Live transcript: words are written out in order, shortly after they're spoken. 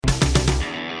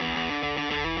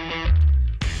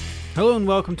Hello and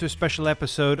welcome to a special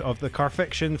episode of the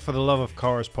Carfection for the Love of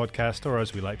Cars podcast, or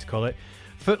as we like to call it,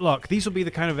 Footlock. These will be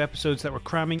the kind of episodes that we're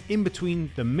cramming in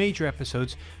between the major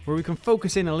episodes where we can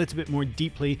focus in a little bit more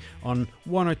deeply on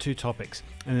one or two topics.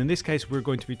 And in this case, we're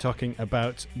going to be talking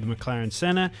about the McLaren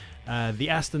Senna, the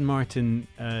Aston Martin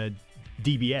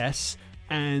DBS,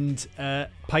 and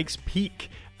Pikes Peak.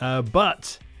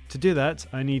 But to do that,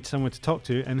 I need someone to talk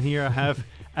to, and here I have,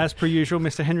 as per usual,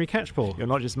 Mr. Henry Catchpole. You're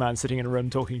not just a man sitting in a room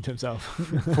talking to himself.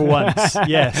 For once,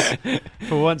 yes.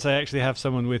 For once, I actually have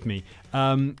someone with me.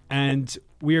 And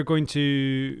we are going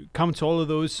to come to all of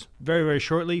those very, very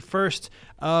shortly. First,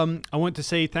 I want to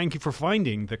say thank you for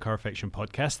finding the Carfection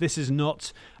podcast. This is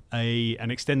not an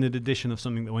extended edition of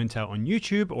something that went out on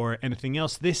YouTube or anything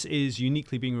else. This is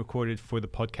uniquely being recorded for the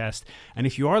podcast. And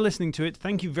if you are listening to it,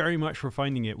 thank you very much for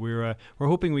finding it. We're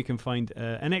hoping we can find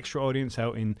an extra audience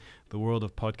out in the world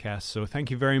of podcasts. So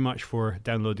thank you very much for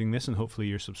downloading this, and hopefully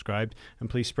you're subscribed. And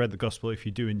please spread the gospel if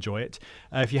you do enjoy it.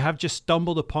 If you have just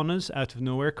stumbled upon us out of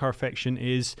nowhere, Carfection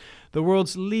is the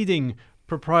world's leading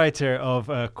proprietor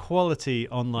of quality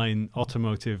online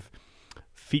automotive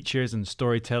features and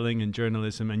storytelling and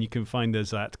journalism, and you can find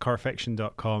us at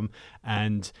carfection.com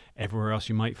and everywhere else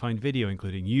you might find video,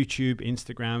 including YouTube,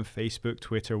 Instagram, Facebook,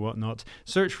 Twitter, whatnot.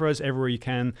 Search for us everywhere you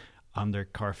can under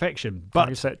Carfection.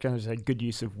 But can I say good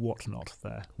use of whatnot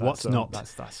there? What's not?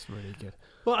 That's really good.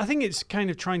 Well, I think it's kind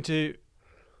of trying to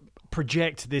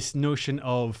project this notion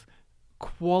of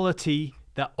quality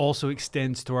that also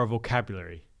extends to our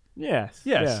vocabulary. Yes.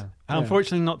 Yeah.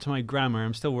 Unfortunately, not to my grammar.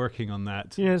 I'm still working on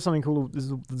that. You know, something called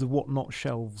the what-not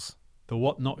shelves. The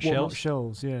what-not shelves? What-not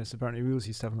shelves, yes. Apparently, we always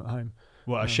used to have them at home.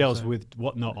 Well, shelves with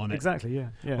what-not on it. Exactly, yeah.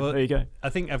 Well, there you go. I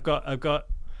think I've got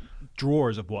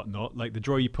drawers of what-not, like the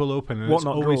drawer you pull open, and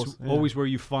what-not it's always where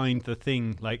you find the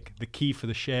thing, like the key for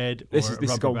the shed. This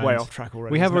has got way off track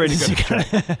already. We have already got off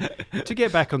track. To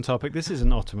get back on topic, this is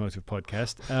an automotive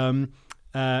podcast.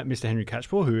 Mr. Henry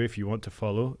Catchpole, who, if you want to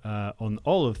follow on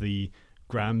all of the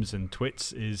grams and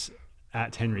twits, is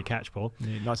at Henry Catchpole.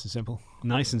 Yeah, nice and simple.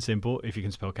 Nice and simple, if you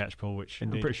can spell Catchpole, which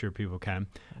Indeed. I'm pretty sure people can.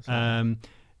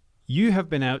 You have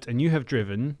been out and you have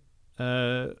driven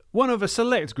one of a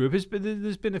select group.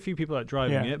 There's been a few people out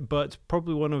driving it, but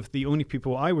probably one of the only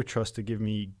people I would trust to give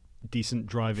me decent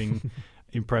driving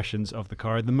impressions of the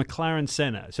car, the McLaren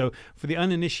Senna. So for the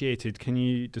uninitiated, can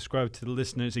you describe to the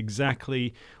listeners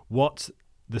exactly what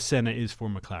the Senna is for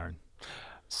McLaren?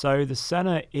 So the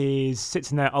Senna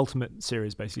sits in their Ultimate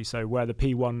series, basically, so where the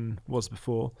P1 was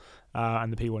before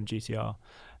and the P1 GTR.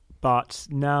 But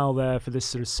now they're, for this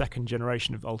sort of second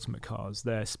generation of Ultimate cars,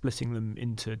 they're splitting them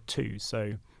into two.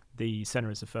 So the Senna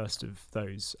is the first of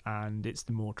those, and it's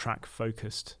the more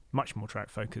track-focused, much more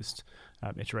track-focused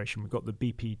iteration. We've got the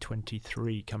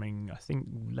BP23 coming, I think,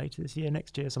 later this year,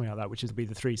 next year, something like that, which will be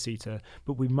the three-seater,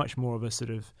 but will be much more of a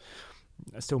sort of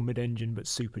still mid-engine but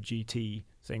super GT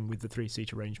thing with the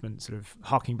three-seat arrangement, sort of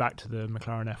harking back to the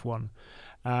McLaren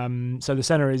F1. So the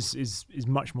Senna is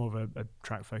much more of a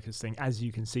track-focused thing, as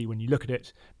you can see when you look at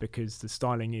it, because the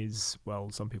styling is,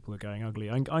 well, some people are going ugly.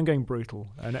 I'm going brutal,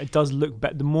 and it does look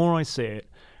better. The more I see it,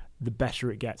 the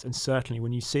better it gets, and certainly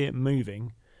when you see it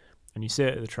moving and you see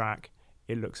it at the track,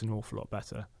 it looks an awful lot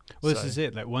better. Well, this is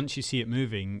it. Like, once you see it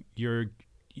moving,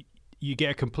 you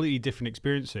get a completely different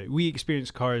experience. We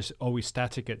experience cars always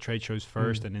static at trade shows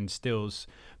first and in stills,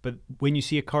 but when you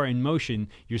see a car in motion,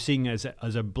 you're seeing it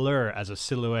as a blur, as a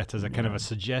silhouette, as a kind of a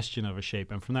suggestion of a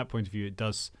shape, and from that point of view, it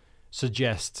does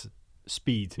suggest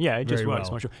speed. Yeah, it just works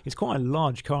well. much. It's quite a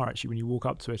large car actually when you walk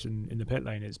up to it in the pit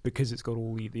lane. It's because it's got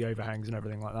all the overhangs and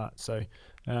everything like that. So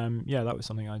that was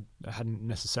something I hadn't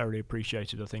necessarily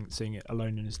appreciated, I think, seeing it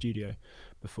alone in a studio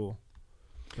before.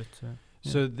 But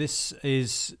So this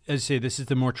is, as I say, this is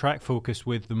the more track focused,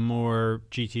 with the more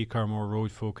GT car, more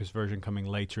road focused version coming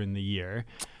later in the year.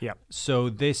 Yeah. So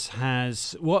this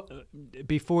has,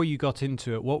 before you got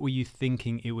into it, what were you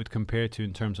thinking it would compare to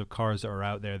in terms of cars that are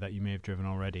out there that you may have driven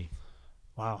already?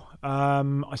 Wow.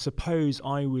 I suppose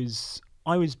I was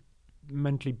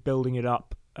mentally building it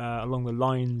up along the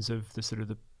lines of the sort of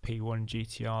the P1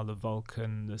 GTR, the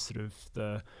Vulcan, the sort of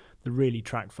the really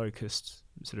track focused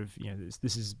sort of,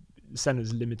 this is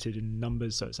Senna's limited in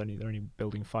numbers, so they're only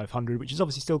building 500, which is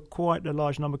obviously still quite a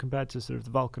large number compared to sort of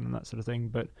the Vulcan and that sort of thing.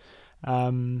 But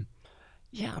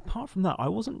apart from that, I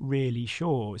wasn't really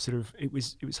sure. Sort of, it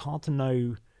was hard to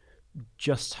know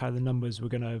just how the numbers were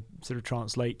going to sort of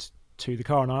translate to the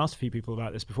car. And I asked a few people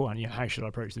about this before, and how should I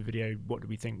approach the video? What do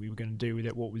we think we were going to do with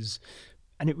it?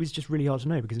 And it was just really hard to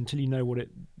know, because until you know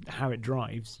how it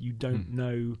drives, you don't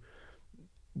know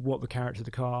what the character of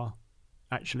the car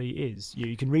actually is.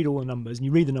 You can read all the numbers, and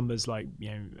you read the numbers like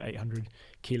 800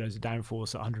 kilos of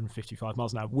downforce at 155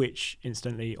 miles an hour, which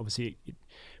instantly, obviously,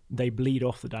 they bleed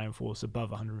off the downforce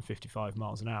above 155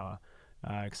 miles an hour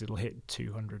because it'll hit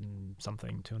 200 and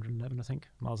something, 211 I think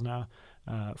miles an hour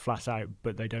flat out.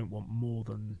 But they don't want more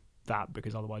than that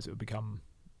because otherwise it would become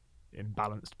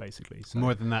imbalanced basically. So,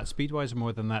 more than that speed wise, or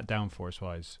more than that downforce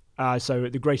wise? So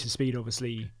at the greater speed,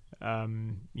 obviously,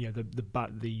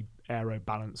 the aero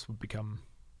balance would become.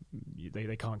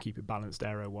 They can't keep it balanced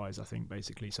aero wise, I think,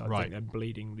 basically. So I think they're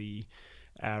bleeding the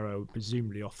aero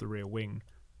presumably off the rear wing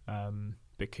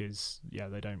because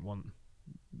they don't want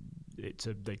it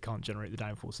to. They can't generate the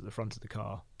downforce at the front of the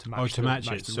car to match the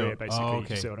rear, basically.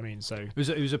 Okay. You see what I mean? So it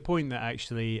was a point that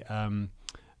actually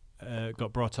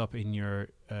got brought up in your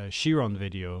Chiron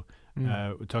video.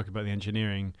 We talked about the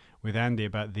engineering with Andy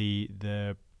about the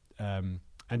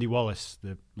Andy Wallace,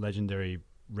 the legendary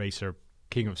racer,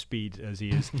 king of speed as he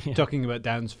is, talking about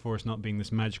downforce not being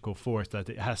this magical force, that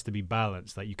it has to be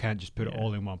balanced, that you can't just put it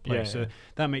all in one place. So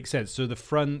that makes sense. So the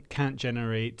front can't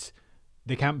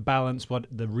balance what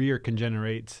the rear can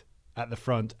generate at the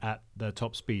front at the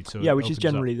top speed. So which is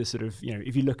generally the sort of,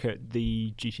 if you look at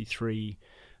the GT3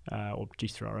 or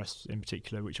GT3 RS in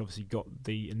particular, which obviously got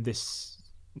the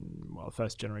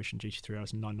first generation GT3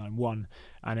 RS in 991,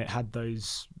 and it had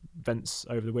those vents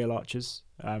over the wheel arches,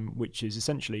 which is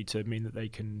essentially to mean that they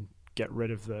can get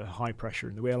rid of the high pressure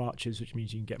in the wheel arches, which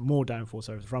means you can get more downforce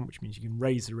over the front, which means you can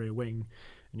raise the rear wing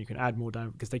and you can add more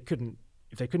down, because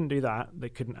if they couldn't do that, they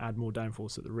couldn't add more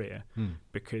downforce at the rear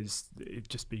because it'd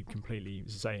just be completely,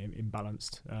 as I say,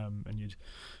 imbalanced, and you'd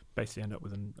basically end up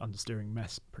with an understeering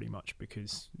mess pretty much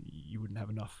because you wouldn't have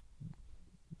enough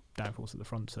downforce at the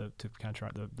front to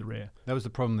counteract the rear. That was the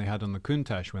problem they had on the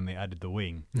Countach when they added the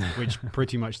wing, which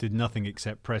pretty much did nothing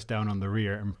except press down on the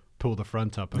rear and pull the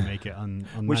front up and make it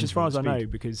unmanageable. Which, as far as I know,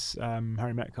 because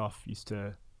Harry Metcalf used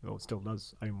to, or still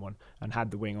does, own one and had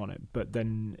the wing on it, but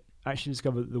then actually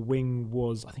discovered that the wing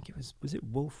was, I think it was it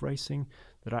Wolf Racing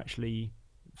that actually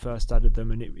first added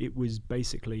them, and it was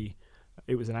basically,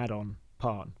 it was an add-on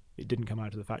part. It didn't come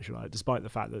out of the factory line, despite the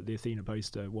fact that the Athena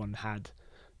Poster one had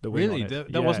the wing on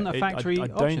it. That wasn't a factory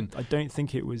option? I don't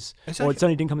think it was, it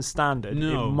certainly didn't come as standard.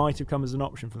 No. It might have come as an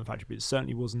option from the factory, but it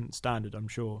certainly wasn't standard, I'm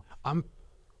sure.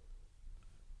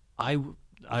 I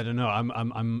don't know.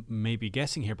 I'm maybe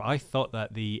guessing here, but I thought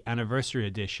that the anniversary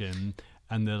edition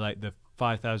and the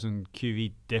 5000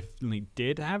 QV definitely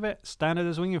did have it standard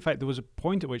as a wing. In fact, there was a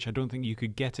point at which I don't think you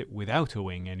could get it without a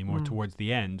wing anymore towards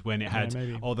the end, when it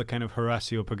had all the kind of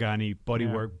Horacio Pagani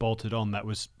bodywork bolted on that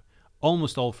was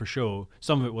almost all for show.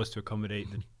 Some of it was to accommodate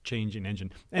the change in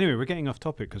engine. Anyway, we're getting off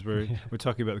topic because we're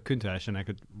talking about the Countach, and I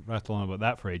could rattle on about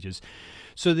that for ages.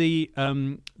 So the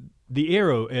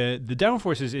aero, the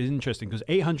downforce is interesting because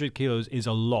 800 kilos is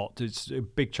a lot. It's a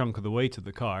big chunk of the weight of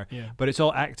the car, but it's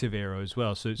all active aero as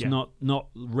well. So it's not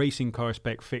racing car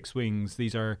spec fixed wings.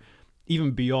 These are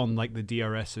even beyond like the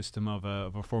DRS system of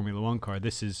a Formula One car.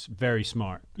 This is very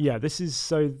smart. Yeah, this is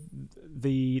so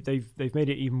they've made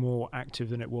it even more active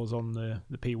than it was on the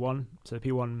P1. So the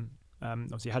P1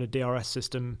 obviously had a DRS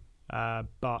system,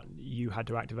 but you had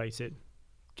to activate it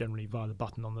generally via the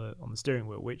button on the steering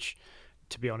wheel, which,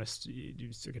 to be honest,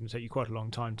 it's going to take you quite a long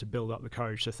time to build up the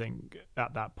courage to think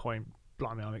at that point,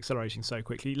 blimey, I'm accelerating so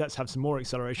quickly. Let's have some more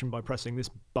acceleration by pressing this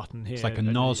button here. It's like a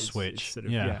NOS switch. Sort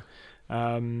of,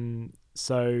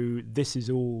 so this is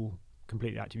all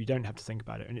completely active. You don't have to think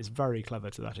about it, and it's very clever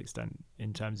to that extent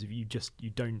in terms of you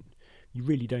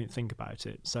really don't think about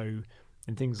it. So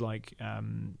in things like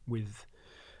with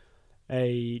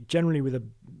a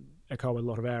car with a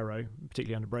lot of aero,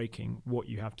 particularly under braking, what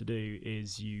you have to do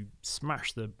is you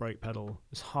smash the brake pedal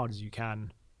as hard as you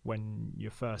can when you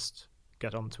first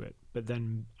get onto it. But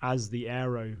then as the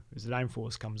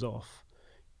downforce comes off,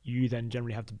 you then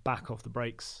generally have to back off the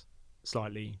brakes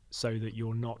slightly so that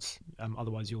you're not,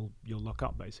 otherwise you'll lock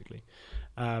up basically.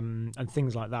 And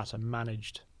things like that are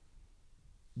managed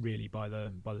really by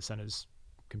the Senna's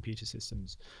computer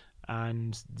systems.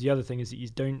 And the other thing is that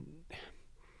it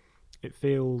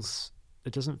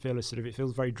doesn't feel as sort of, it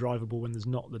feels very drivable when there's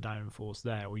not the downforce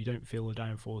there, or you don't feel the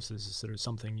downforce as sort of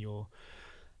something you're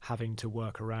having to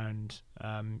work around.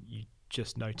 You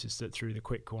just notice that through the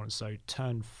quick corners, so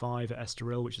turn 5 at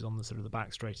Estoril, which is on the sort of the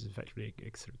back straight, is effectively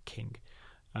a sort of kink,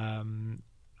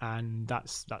 and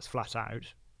that's flat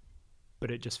out,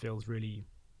 but it just feels really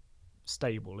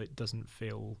stable. It doesn't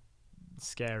feel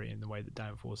scary in the way that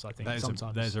downforce, I think,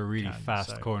 sometimes there's a really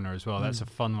fast corner as well. That's a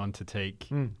fun one to take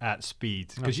at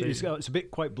speed, because it's a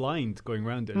bit quite blind going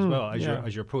around it as well.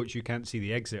 As you approach, you can't see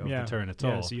the exit of the turn at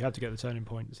all. So you have to get the turning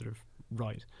point sort of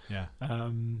right.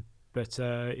 But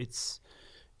the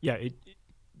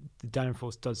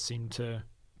downforce does seem to.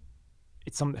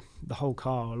 It's the whole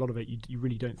car. A lot of it, you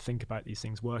really don't think about these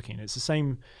things working. It's the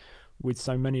same with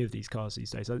so many of these cars these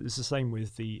days. It's the same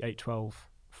with the 812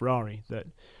 Ferrari, that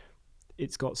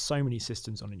it's got so many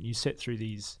systems on it. You sit through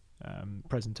these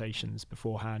presentations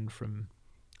beforehand from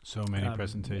so many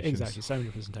presentations. Exactly, so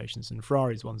many presentations. And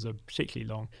Ferrari's ones are particularly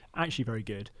long, actually very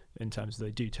good in terms of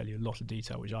they do tell you a lot of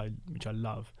detail, which I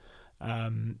love.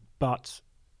 But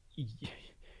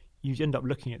you end up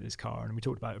looking at this car, and we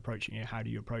talked about approaching it. How do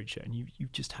you approach it? And you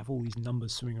just have all these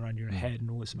numbers swimming around your head,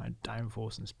 and all this amount of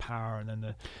downforce and this power, and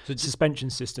then the suspension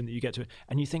system that you get to it.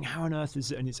 And you think, how on earth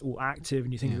is it? And it's all active,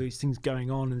 and you think of these things going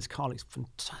on, and this car looks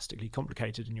fantastically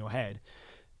complicated in your head.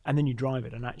 And then you drive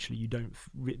it, and actually you don't,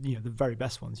 the very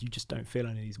best ones, you just don't feel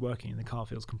any of these working, and the car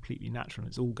feels completely natural,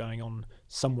 and it's all going on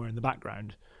somewhere in the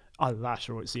background. Either that,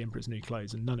 or it's the Emperor's New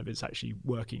Clothes, and none of it's actually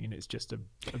working, and it's just a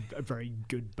very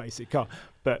good basic car.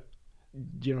 But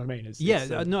do you know what I mean?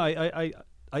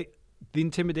 I the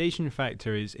intimidation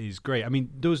factor is great. I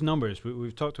mean, those numbers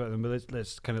we've talked about them, but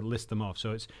let's kind of list them off.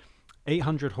 So it's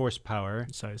 800 horsepower.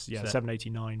 So it's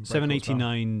 789.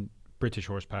 789 British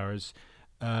horsepowers.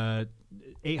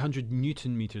 800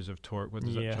 newton meters of torque. What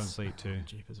does that translate to?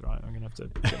 Jeepers, right? I'm gonna have to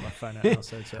get my phone out now.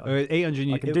 So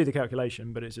 800. I can do the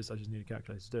calculation, but I just need a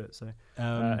calculator to do it. So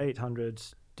 800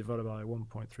 divided by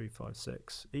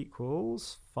 1.356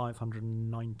 equals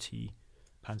 590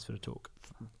 pounds-foot of torque,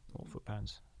 or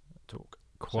foot-pounds of torque.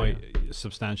 Quite a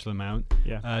substantial amount.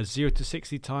 Yeah. 0 to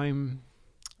 60 time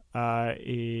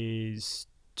is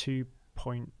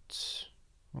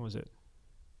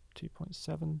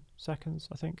 2.7 seconds,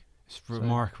 I think. It's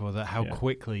remarkable that how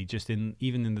quickly,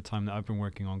 even in the time that I've been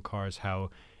working on cars, how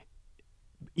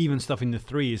even stuff in the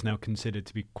 3 is now considered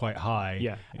to be quite high.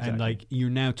 Yeah, exactly. And like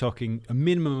you're now talking a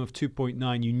minimum of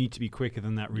 2.9. You need to be quicker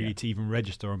than that really to even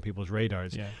register on people's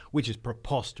radars, which is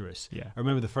preposterous. Yeah. I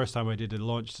remember the first time I did a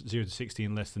launch 0 to 60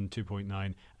 in less than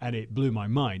 2.9, and it blew my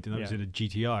mind. And that was in a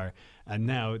GTR. And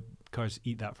now cars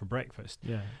eat that for breakfast.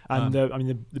 Yeah. And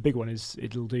the big one is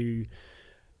it'll do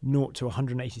 0 to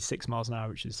 186 miles an hour,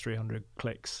 which is 300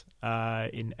 clicks,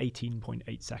 in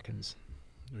 18.8 seconds.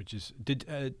 Which is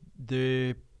the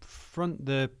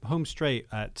home straight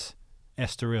at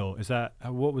Estoril, is that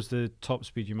what was the top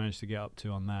speed you managed to get up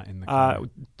to on that in the car?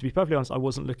 To be perfectly honest, I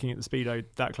wasn't looking at the speedo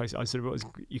that close. I sort of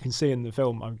you can see in the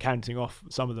film I'm counting off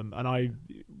some of them, and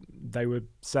they were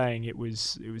saying it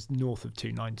was north of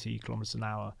 290 kilometers an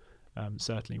hour.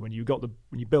 Certainly when you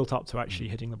built up to actually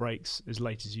hitting the brakes as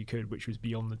late as you could, which was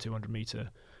beyond the 200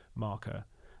 meter marker.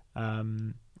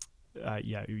 You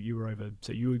were over.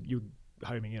 So you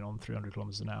homing in on 300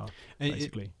 kilometers an hour,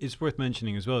 basically. It's worth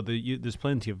mentioning as well there's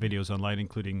plenty of videos online,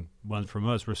 including one from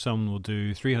us, where someone will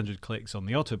do 300 clicks on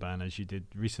the Autobahn, as you did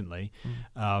recently.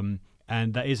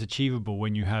 And that is achievable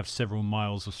when you have several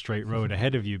miles of straight road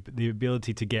ahead of you. But the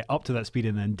ability to get up to that speed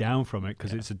and then down from it,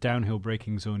 because it's a downhill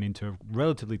braking zone into a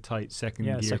relatively tight second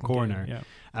gear corner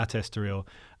at Estoril,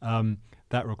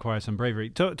 that requires some bravery.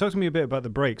 Talk to me a bit about the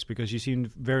brakes, because you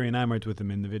seemed very enamored with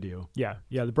them in the video. Yeah.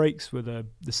 The brakes were the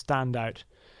standout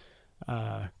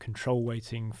control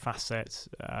weighting facet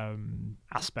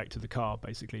aspect of the car,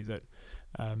 basically, that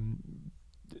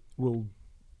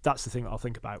that's the thing that I'll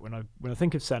think about when I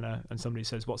think of Senna and somebody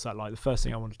says, what's that like? The first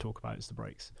thing I want to talk about is the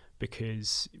brakes,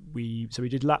 because we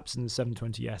did laps in the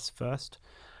 720S first,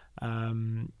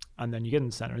 and then you get in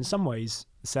the Senna. In some ways,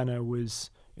 Senna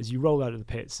was, as you roll out of the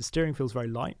pits, the steering feels very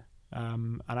light,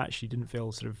 and actually didn't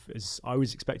feel sort of as I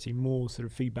was expecting, more sort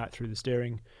of feedback through the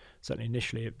steering, certainly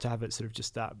initially, to have it sort of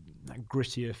just that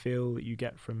grittier feel that you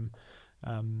get from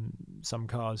some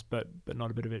cars, but not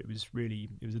a bit of it. It was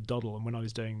a doddle. And when I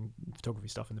was doing photography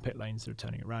stuff in the pit lane, sort of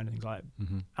turning it around and things like that,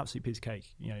 absolute piece of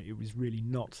cake. It was really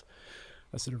not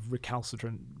a sort of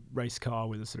recalcitrant race car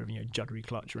with a sort of juddery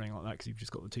clutch or anything like that, because you've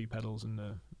just got the two pedals and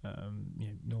the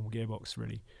normal gearbox,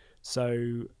 really.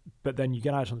 So, but then you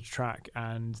get out on the track,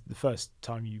 and the first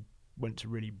time you went to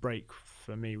really brake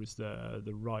for me was the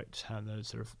right hand, the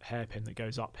sort of hairpin that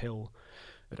goes uphill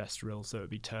at Estoril, so it would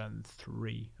be turn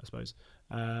 3, I suppose,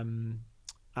 and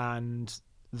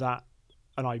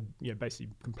I basically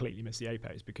completely miss the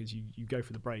apex, because you go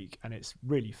for the brake and it's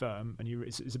really firm, and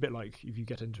it's a bit like if you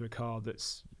get into a car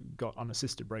that's got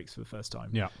unassisted brakes for the first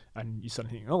time, and you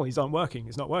suddenly think, oh, it's not working,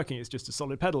 it's just a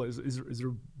solid pedal, is there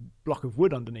a block of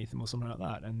wood underneath them or something like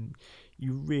that, and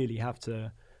you really have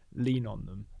to lean on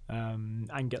them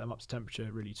and get them up to temperature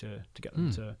really to get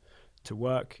them to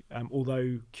work.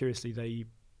 Although curiously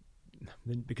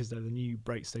because they're the new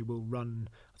brakes, they will run,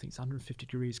 I think it's 150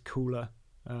 degrees cooler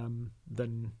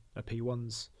than a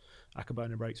P1's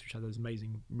Acabona brakes, which have those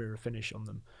amazing mirror finish on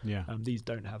them. Yeah. These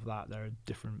don't have that. They're a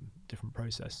different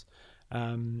process.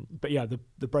 But yeah,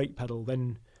 the brake pedal,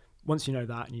 then once you know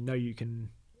that, and you know you can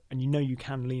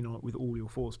lean on it with all your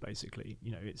force, basically.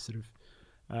 It's sort of,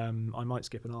 I might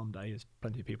skip an arm day, as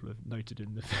plenty of people have noted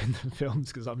in the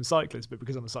films, because I'm a cyclist. But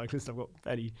because I'm a cyclist, I've got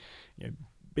fairly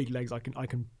big legs. I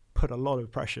can put a lot of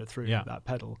pressure through that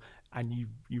pedal, and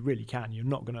you really can. You're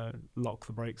not going to lock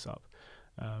the brakes up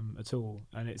at all,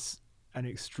 and it's an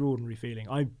extraordinary feeling.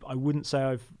 I wouldn't say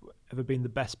I've ever been the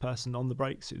best person on the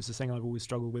brakes. It was the thing I've always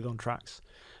struggled with on tracks,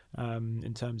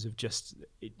 in terms of just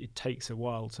it takes a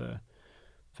while for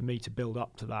me to build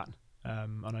up to that.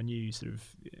 And I knew sort of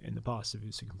in the past, if it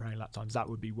was comparing lap times, that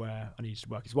would be where I needed to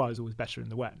work. It's why I was always better in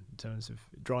the wet in terms of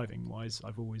driving wise.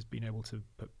 I've always been able to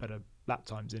put better lap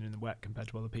times in the wet compared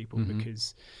to other people,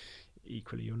 because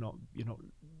equally you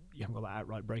haven't got that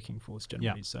outright braking force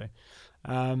generally. So,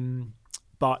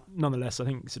 but nonetheless, I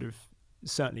think sort of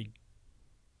certainly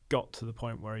got to the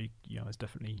point where it's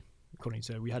definitely, according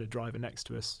to, we had a driver next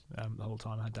to us the whole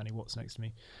time. I had Danny Watts next to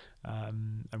me,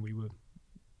 and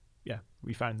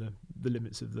we found the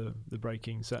limits of the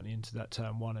braking certainly into that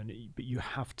turn one. But you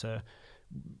have to,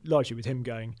 largely with him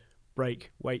going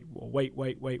brake, wait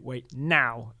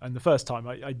now. And the first time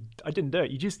I didn't do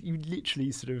it. You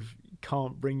literally sort of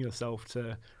can't bring yourself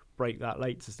to brake that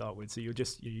late to start with. So you're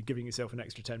giving yourself an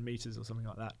extra 10 meters or something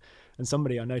like that. And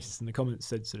somebody I noticed in the comments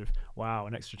said sort of, wow,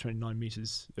 an extra 29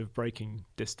 meters of braking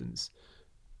distance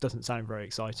doesn't sound very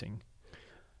exciting.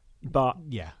 But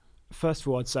yeah. First of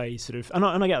all, I'd say sort of, and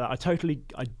I get that.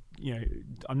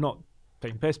 I'm not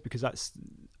taking the piss, because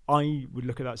I would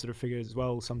look at that sort of figure as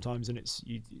well sometimes, and it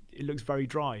looks very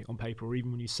dry on paper, or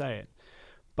even when you say it.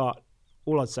 But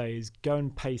all I'd say is go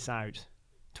and pace out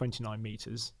 29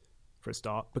 meters for a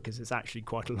start, because it's actually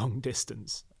quite a long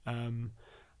distance. And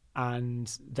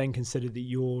then consider that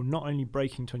you're not only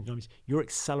braking 29 meters, you're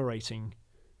accelerating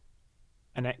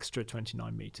an extra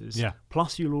 29 meters. Yeah.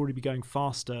 Plus, you'll already be going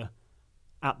faster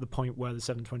at the point where the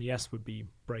 720S would be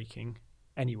braking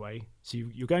anyway. So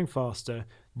you're going faster,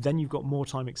 then you've got more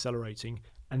time accelerating,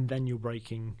 and then you're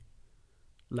braking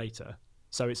later.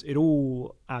 So it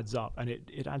all adds up, and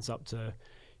it adds up to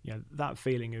that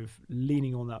feeling of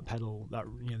leaning on that pedal, that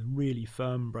really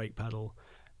firm brake pedal,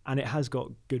 and it has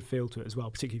got good feel to it as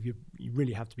well, particularly if you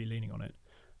really have to be leaning on it.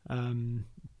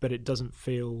 But it doesn't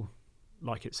feel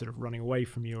like it's sort of running away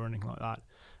from you or anything like that.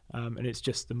 And it's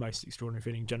just the most extraordinary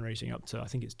feeling, generating up to, I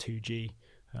think it's 2G,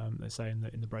 they say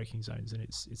in the braking zones, and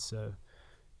it's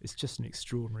just an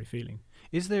extraordinary feeling.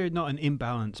 Is there not an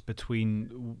imbalance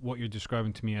between what you're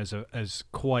describing to me as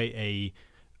quite a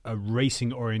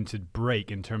racing oriented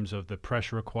brake in terms of the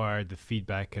pressure required, the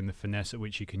feedback, and the finesse at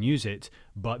which you can use it,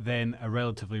 but then a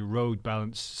relatively road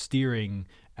balanced steering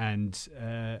and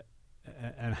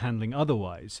handling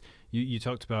otherwise? You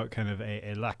talked about kind of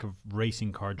a lack of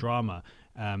racing car drama,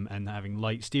 and having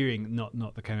light steering,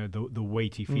 not the kind of the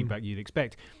weighty feedback you'd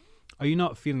expect. Are you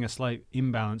not feeling a slight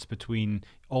imbalance between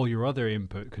all your other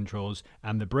input controls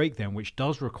and the brake then, which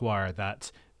does require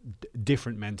that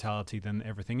different mentality than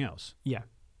everything else? Yeah,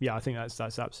 I think that's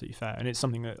absolutely fair, and it's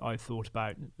something that I thought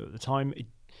about at the time.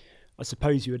 I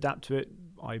suppose you adapt to it.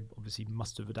 I obviously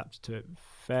must have adapted to it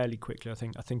fairly quickly. I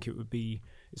think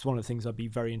it's one of the things I'd be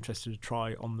very interested to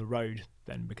try on the road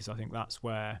then, because I think that's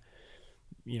where,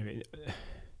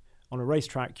 on a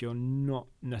racetrack, you're not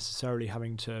necessarily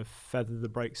having to feather the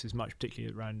brakes as much,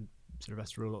 particularly around sort of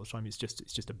Estoril a lot of the time. It's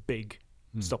just a big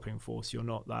stopping force. You're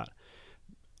not that.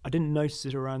 I didn't notice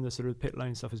it around the sort of pit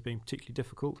lane stuff as being particularly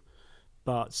difficult,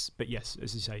 but yes,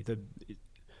 as you say,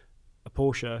 a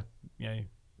Porsche,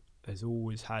 has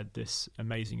always had this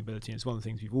amazing ability, and it's one of the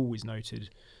things we've always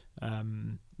noted,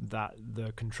 that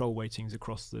the control weightings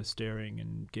across the steering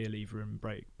and gear lever and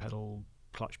brake pedal,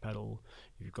 clutch pedal,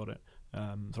 if you've got it,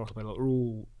 throttle pedal, are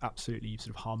all absolutely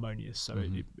sort of harmonious. So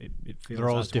it feels they're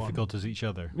all as difficult as each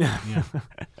other. Yeah.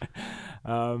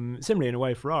 Similarly, in a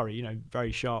way, Ferrari,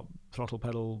 very sharp throttle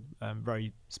pedal,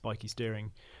 very spiky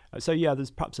steering. So yeah, there's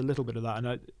perhaps a little bit of that.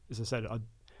 And as I said,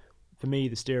 for me,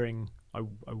 the steering, I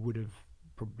would have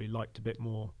probably liked a bit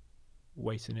more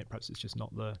weight in it. Perhaps it's just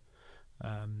not the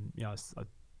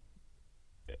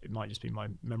it might just be my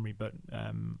memory, but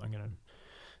I'm going to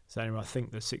say anyway, I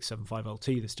think the 675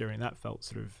 LT, the steering, that felt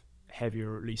sort of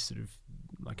heavier, or at least sort of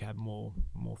like it had more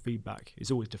feedback.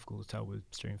 It's always difficult to tell with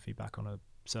steering feedback on a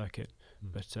circuit,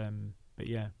 but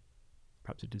yeah,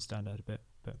 perhaps it did stand out a bit.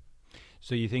 But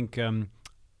so you think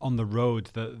on the road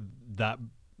that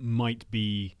might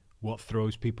be what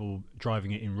throws people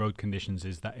driving it in road conditions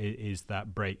is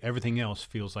that brake. Everything else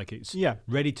feels like it's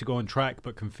ready to go on track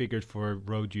but configured for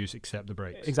road use except the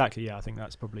brakes. Exactly. Yeah, I think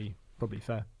that's probably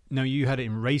fair. Now, you had it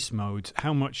in race mode.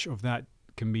 How much of that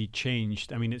can be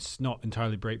changed? I mean, it's not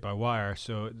entirely brake by wire,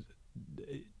 so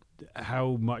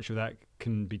how much of that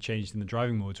can be changed in the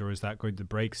driving modes, or is that the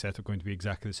brake setup going to be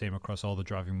exactly the same across all the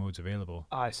driving modes available?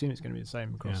 I assume it's going to be the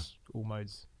same across all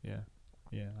modes.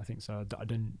 Yeah, I think so. I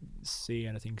don't see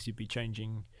anything, because you'd be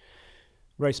changing.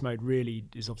 Race mode really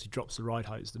is obviously drops the ride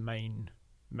height. It's the main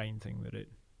thing that it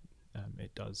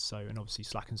does. So, and obviously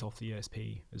slackens off the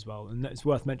ESP as well. And it's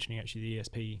worth mentioning actually the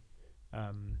ESP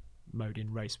mode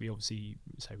in race. We obviously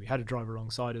we had a driver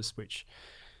alongside us, which,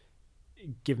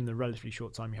 given the relatively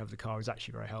short time you have the car, is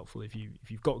actually very helpful. If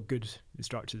you've got good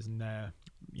instructors in there,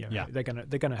 they're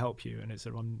gonna help you. And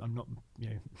I'm not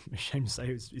ashamed to say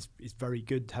it's very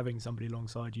good having somebody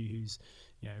alongside you who's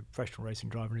professional racing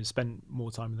driver and has spent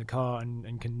more time in the car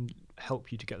and can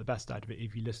help you to get the best out of it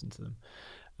if you listen to them.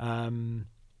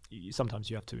 Sometimes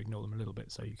you have to ignore them a little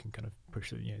bit so you can kind of push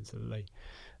them, so that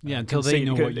they until they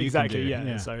know what you exactly can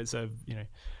do. So it's but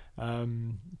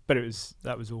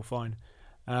that was all fine.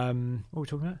 What were we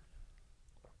talking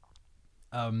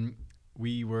about?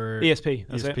 We were ESP.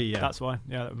 That's ESP, it. yeah. That's why.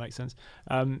 Yeah, that would make sense.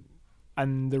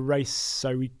 And the race,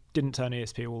 so we didn't turn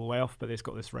ESP all the way off, but it's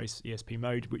got this race ESP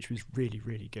mode, which was really,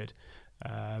 really good.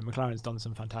 McLaren's done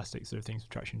some fantastic sort of things with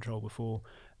traction control before,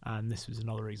 and this was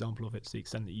another example of it, to the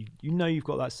extent that you've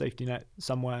got that safety net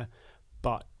somewhere,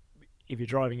 but if you're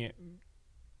driving it,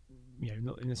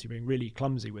 not unless you're being really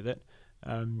clumsy with it,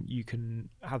 you can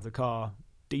have the car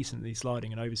decently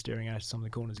sliding and oversteering out of some of the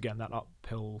corners. Again, that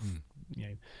uphill,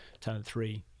 turn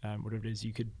 3, whatever it is,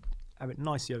 you could have it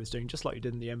nicely oversteering, just like you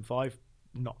did in the M5,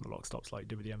 not the lock stops like you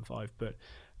did with the M5, but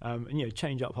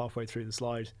change up halfway through the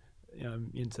slide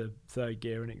into third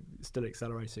gear, and it's still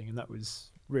accelerating, and that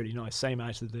was really nice. Same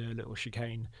out of the little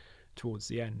chicane towards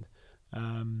the end.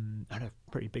 I had a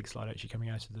pretty big slide actually coming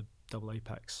out of the double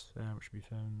apex, which would be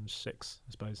 6,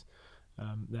 I suppose.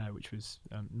 There, which was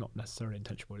not necessarily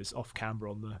intentional. It's off camber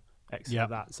on the exit of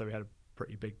that, so we had a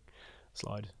pretty big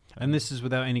slide. And this is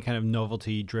without any kind of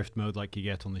novelty drift mode like you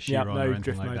get on the Chiron or anything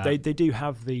drift like mode. that. They do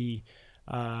have the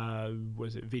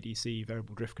VDC,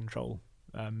 variable drift control,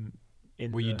 in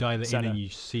where you dial it Senna. In and you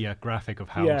see a graphic of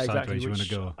how sideways you want to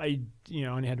go. I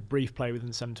only had a brief play within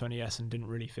the 720S and didn't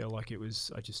really feel like it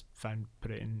was. I just put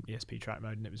it in ESP track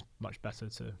mode, and it was much better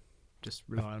to just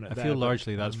rely on it. I feel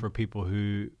largely that's for people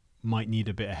who might need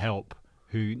a bit of help,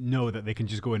 who know that they can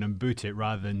just go in and boot it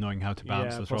rather than knowing how to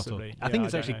balance the throttle. I think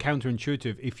it's actually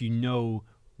counterintuitive. If you know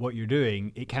what you're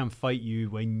doing, it can fight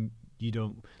you when you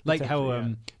don't. Like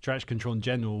how traction control in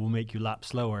general will make you lap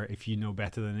slower if you know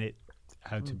better than it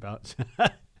how to balance.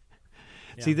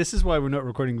 See, this is why we're not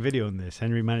recording video on this.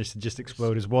 Henry managed to just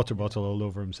explode his water bottle all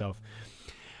over himself.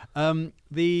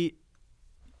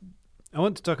 I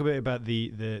want to talk a bit about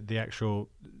the actual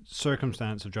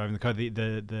circumstance of driving the car,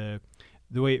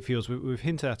 the way it feels. We've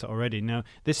hinted at it already. Now,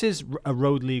 this is a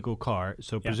road legal car,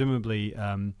 so presumably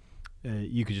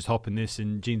you could just hop in this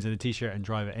in jeans and a t-shirt and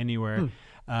drive it anywhere.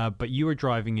 But you were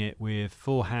driving it with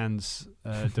full hands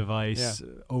device,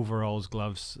 overalls,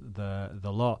 gloves, the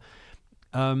lot.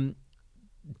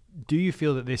 Do you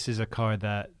feel that this is a car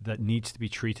that needs to be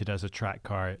treated as a track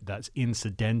car that's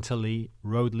incidentally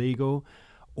road legal?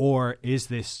 Or is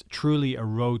this truly a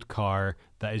road car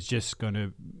that is just going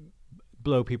to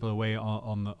blow people away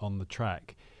on the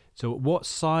track? So what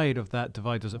side of that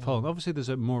divide does it fall? And obviously, there's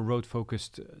a more road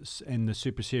focused in the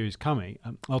Super Series coming,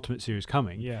 Ultimate Series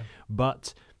coming. Yeah.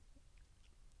 But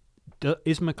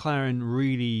is McLaren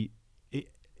really?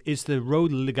 Is the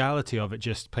road legality of it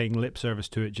just paying lip service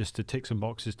to it, just to tick some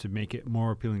boxes to make it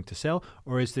more appealing to sell,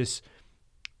 or is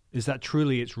that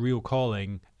truly its real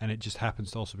calling, and it just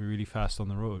happens to also be really fast on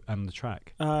the road and the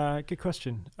track? Good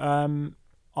question.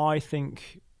 I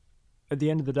think at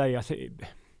the end of the day,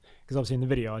 because obviously in the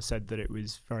video I said that it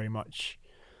was very much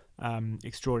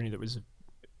extraordinary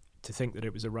to think that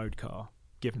it was a road car,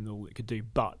 given all it could do.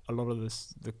 But a lot of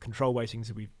the control weightings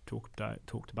that we've talked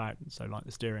about, so like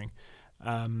the steering,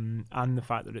 and the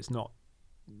fact that it's got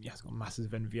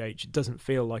massive NVH, it doesn't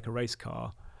feel like a race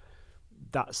car.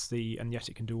 And yet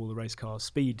it can do all the race car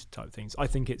speed type things. I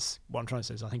think what I'm trying to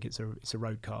say is I think it's a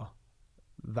road car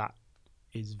that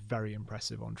is very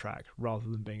impressive on track, rather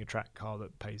than being a track car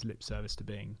that pays lip service to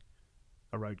being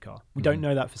a road car. We don't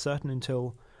know that for certain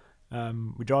until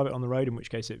we drive it on the road, in which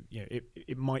case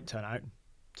it might turn out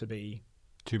to be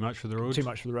too much for the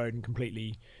road, and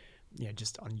completely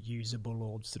just unusable,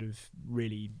 or sort of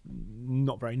really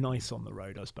not very nice on the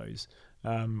road, I suppose.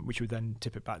 which would then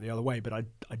tip it back the other way. But I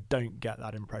don't get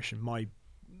that impression. My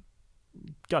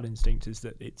gut instinct is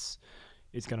that it's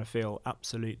going to feel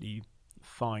absolutely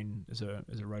fine as a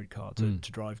road car to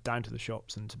drive down to the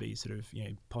shops and to be sort of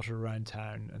potter around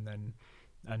town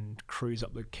and cruise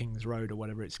up the King's Road or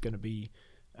whatever. It's going to be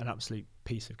an absolute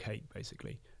piece of cake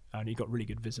basically, and you've got really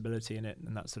good visibility in it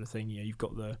and that sort of thing. You've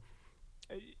got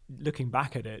looking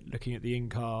back at it, looking at the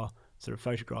in-car sort of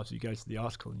photographs, you go to the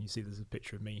article and you see there's a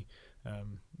picture of me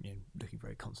looking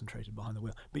very concentrated behind the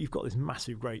wheel, but you've got this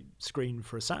massive great screen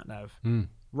for a sat nav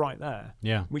right there,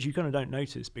 which you kind of don't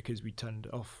notice because we turned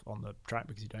it off on the track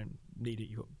because you don't need it.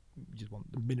 You just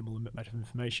want the minimal amount of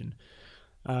information,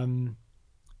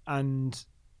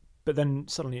 but then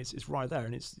suddenly it's right there,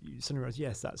 and you suddenly realize,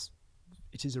 yes,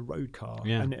 it is a road car,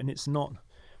 and it's not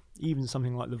even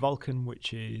something like the Vulcan,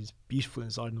 which is beautiful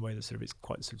inside in the way that sort of it's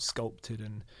quite sort of sculpted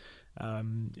and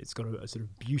it's got a sort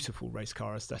of beautiful race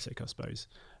car aesthetic, I suppose.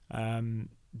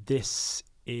 This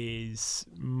is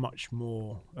much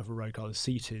more of a road car. The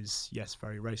seat is, yes,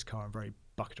 very race car and very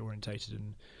bucket orientated,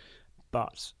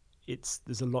 but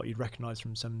there's a lot you'd recognise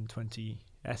from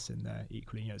 720S in there.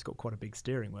 Equally, it's got quite a big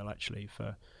steering wheel actually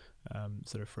for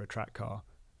sort of for a track car.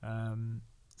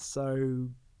 So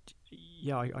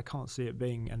yeah, I can't see it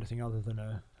being anything other than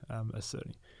a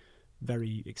certainly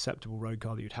very acceptable road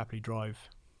car that you'd happily drive,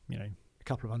 a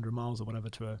couple of 100 miles or whatever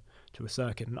to a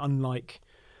circuit. And unlike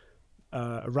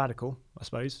a Radical, I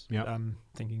suppose,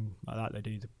 thinking like that, they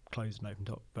do the closed and open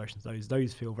top versions.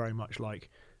 Those feel very much like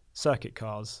circuit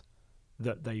cars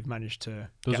that they've managed to.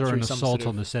 Those are an assault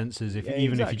on the senses,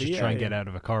 even if you just try and get out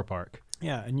of a car park.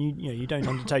 Yeah, and you don't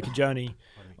undertake a journey.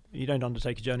 You don't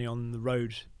undertake a journey on the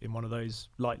road in one of those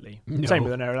lightly. No. Same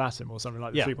with an Aerolasm or something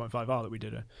like the 3.5R that we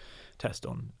did a test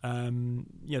on.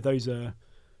 Those are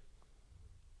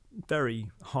very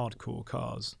hardcore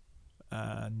cars,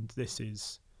 and this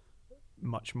is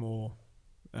much more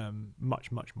of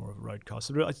a road car.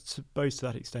 So I suppose to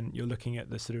that extent, you're looking at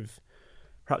the sort of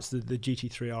perhaps the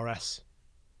GT3 RS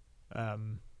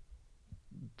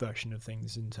version of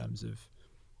things in terms of.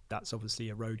 That's obviously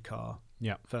a road car,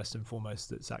 first and foremost,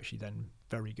 that's actually then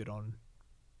very good on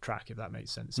track, if that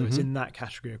makes sense. So it's in that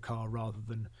category of car rather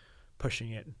than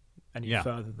pushing it any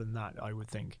further than that, I would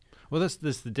think. Well, that's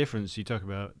the difference. You talk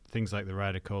about things like the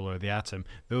Radical or the Atom.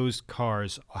 Those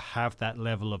cars have that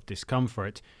level of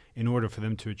discomfort in order for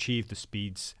them to achieve the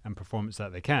speeds and performance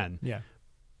that they can. Yeah.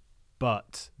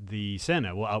 But the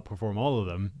Senna will outperform all of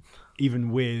them,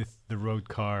 even with the road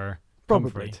car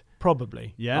comfort.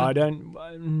 Probably. Yeah. I don't.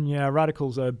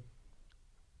 Radicals are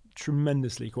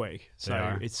tremendously quick.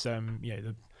 So it's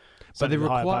but they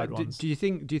require. Do you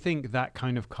think that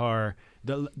kind of car?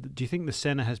 Do you think the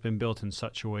Senna has been built in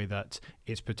such a way that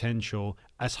its potential,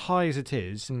 as high as it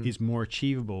is more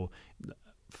achievable?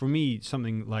 For me,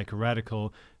 something like a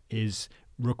Radical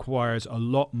requires a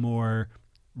lot more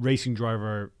racing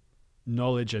driver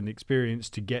knowledge and experience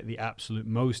to get the absolute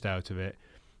most out of it.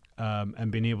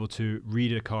 And being able to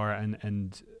read a car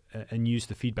and use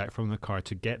the feedback from the car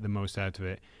to get the most out of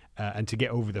it, and to get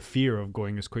over the fear of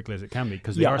going as quickly as it can be,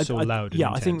 because they are so loud. And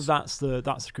intense. I think that's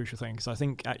the crucial thing, because I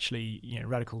think actually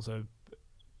Radicals are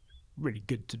really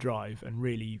good to drive and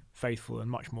really faithful and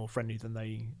much more friendly than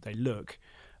they look,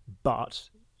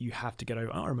 but you have to get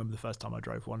over. I remember the first time I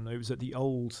drove one. It was at the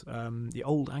old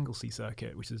Anglesey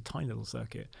circuit, which is a tiny little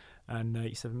circuit, and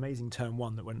it's an amazing turn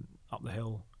one that went up the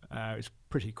hill. It was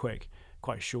pretty quick,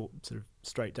 quite short, sort of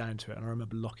straight down to it. And I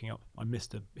remember locking up. I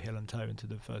missed a heel and toe into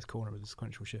the first corner with a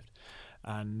sequential shift,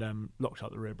 and locked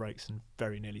up the rear brakes and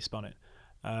very nearly spun it.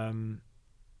 And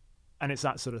it's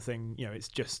that sort of thing. It's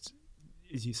just,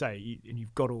 as you say, and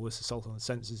you've got all this assault on the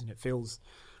senses, and it feels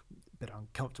a bit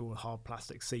uncomfortable with hard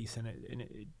plastic seats, and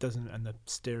it doesn't. And the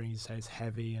steering, you say, is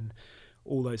heavy, and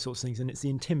all those sorts of things. And it's the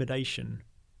intimidation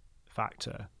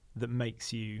factor that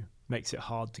makes it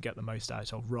hard to get the most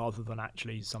out of, rather than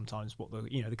actually sometimes what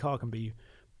the car can be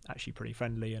actually pretty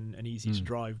friendly and easy to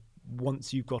drive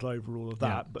once you've got over all of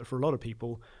that. But for a lot of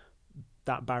people,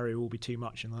 that barrier will be too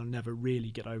much, and they'll never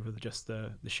really get over just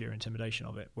the sheer intimidation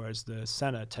of it. Whereas the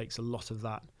Senna takes a lot of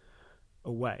that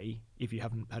away if you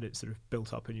haven't had it sort of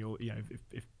built up in your,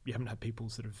 if you haven't had people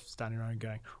sort of standing around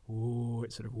going,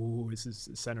 this is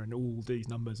Senna and all these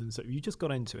numbers, and so you just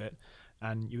got into it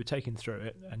and you were taken through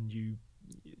it, and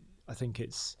I think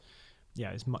it's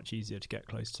much easier to get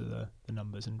close to the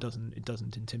numbers, and it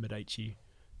doesn't intimidate you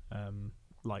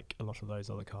like a lot of those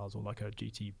other cars, or like a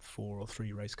GT4 or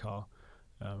 3 race car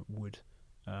would.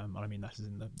 And I mean, that is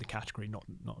in the category, not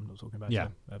I'm not talking about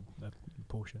a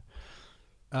Porsche.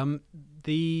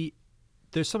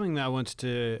 There's something that I wanted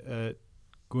to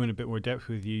go in a bit more depth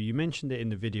with you. You mentioned it in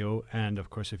the video, and of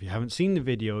course, if you haven't seen the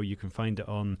video, you can find it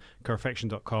on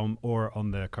carfection.com or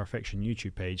on the Carfection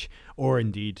YouTube page, or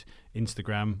indeed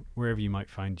Instagram, wherever you might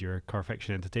find your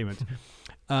Carfection entertainment.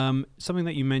 Something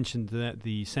that you mentioned that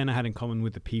the Senna had in common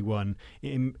with the P1,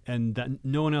 and that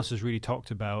no one else has really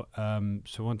talked about,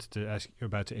 so I wanted to ask you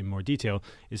about it in more detail,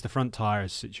 is the front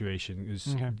tyres situation.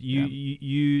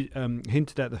 You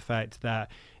hinted at the fact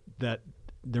that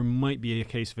there might be a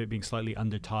case of it being slightly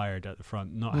under-tired at the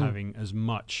front, not having as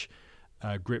much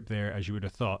grip there as you would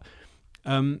have thought.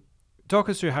 Talk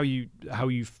us through how you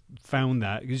found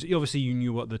that, because obviously you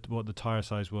knew what the tire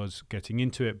size was getting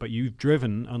into it, but you've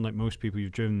driven, unlike most people,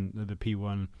 you've driven the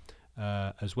P1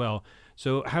 as well.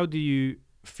 So how do you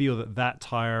feel that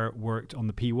tire worked on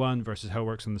the P1 versus how it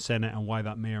works on the Senna, and why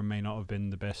that may or may not have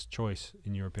been the best choice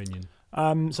in your opinion?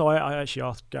 So I actually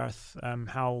asked Gareth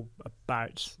how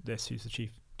about this, who's the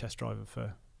chief test driver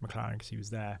for McLaren, because he was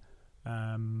there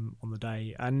on the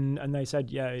day, and they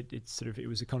said it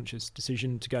was a conscious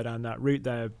decision to go down that route.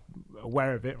 They're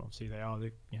aware of it. Obviously they are.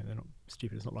 They're not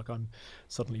stupid. It's not like I'm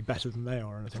suddenly better than they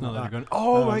are or anything like that. Going,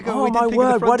 oh my god! Oh my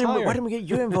word! Why didn't we get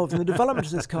you involved in the development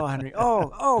of this car, Henry?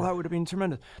 Oh, that would have been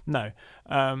tremendous. No,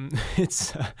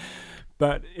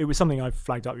 but it was something I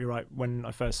flagged up. You're right. When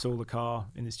I first saw the car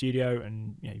in the studio,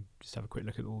 and you just have a quick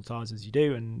look at all the tyres as you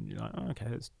do, and you're like, okay,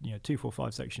 it's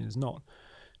 245 section is not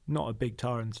a big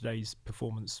tyre in today's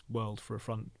performance world for a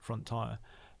front tyre,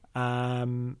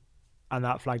 and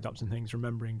that flagged up some things.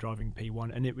 Remembering driving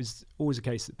P1, and it was always a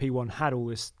case that P1 had all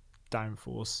this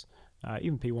downforce,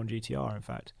 even P1 GTR, in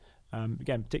fact,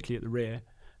 again particularly at the rear,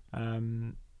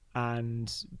 and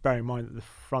bear in mind that the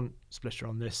front splitter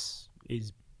on this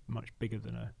is much bigger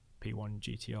than a P1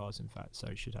 GTR's, in fact, so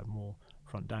it should have more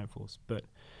front downforce. But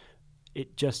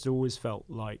it just always felt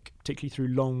like, particularly through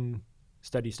long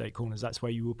steady state corners, that's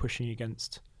where you were pushing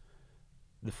against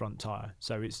the front tyre.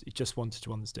 So it just wanted to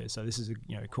understeer. So this is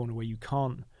a corner where you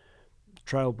can't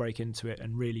trail brake into it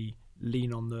and really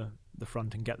lean on the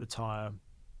front and get the tyre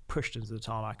pushed into the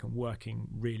tarmac and working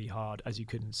really hard as you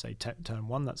could in, say, turn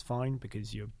one. That's fine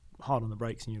because you're hard on the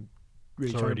brakes and you're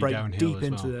really trying to brake deep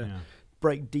into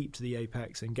brake deep to the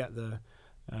apex and get the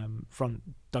front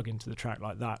dug into the track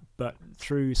like that. But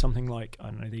through something like, I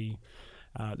don't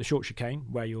know, the short chicane,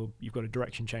 where you've got a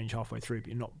direction change halfway through, but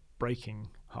you're not braking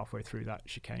halfway through that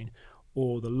chicane,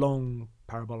 or the long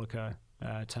parabolica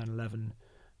turn 11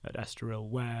 at Estoril,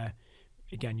 where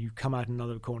again you come out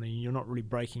another corner and you're not really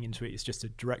braking into it, it's just a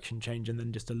direction change, and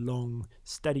then just a long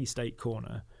steady state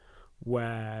corner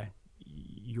where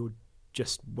you're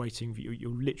just waiting.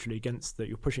 You're literally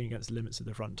you're pushing against the limits of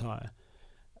the front tyre,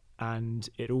 and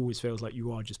it always feels like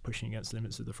you are just pushing against the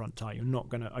limits of the front tyre. You're not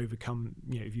going to overcome.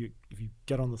 If you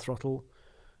get on the throttle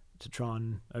to try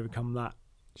and overcome that,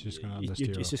 it's just going to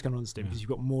understeer because you've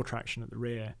got more traction at the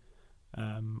rear,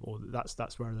 or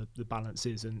that's where the balance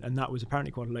is. And that was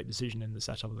apparently quite a late decision in the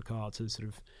setup of the car to sort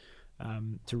of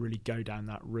to really go down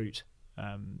that route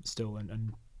still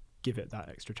and give it that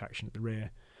extra traction at the rear.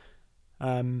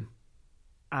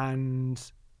 And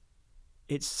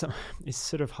it's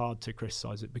sort of hard to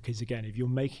criticise it because, again, if you're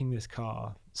making this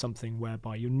car something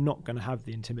whereby you're not going to have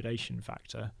the intimidation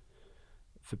factor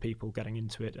for people getting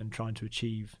into it and trying to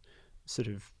achieve sort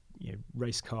of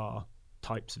race car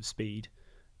types of speed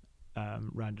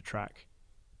round a track,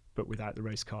 but without the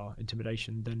race car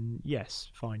intimidation, then yes,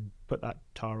 fine, put that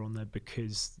tyre on there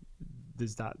because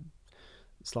there's that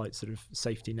slight sort of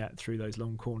safety net through those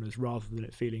long corners, rather than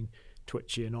it feeling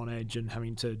twitchy and on edge and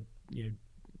having to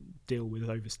deal with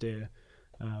oversteer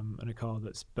and a car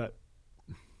that's. But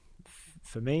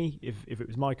for me, if it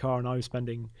was my car and I was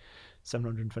spending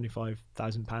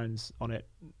 £725,000 on it,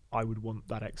 I would want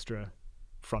that extra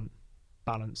front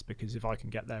balance, because if I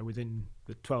can get there within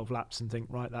the 12 laps and think,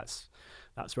 right, that's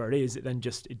where it is,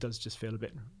 it does just feel a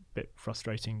bit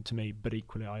frustrating to me. But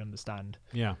equally, I understand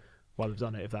why they've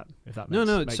done it, if that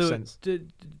makes sense. Do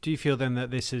you feel then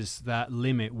that this is that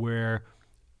limit where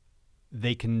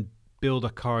they can build a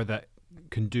car that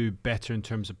can do better in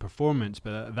terms of performance,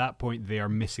 but at that point they are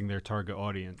missing their target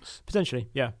audience? Potentially,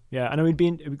 yeah. And it'd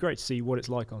be great to see what it's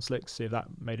like on slicks, see if that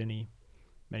made any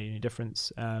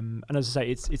difference. And as I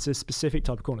say, it's a specific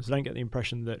type of corner, so don't get the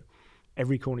impression that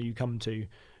every corner you come to,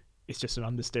 it's just an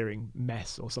understeering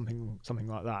mess or something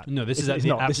like that. No, this is at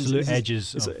the absolute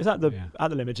edges. It's at the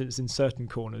limit, and it's in certain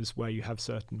corners where you have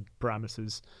certain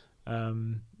parameters.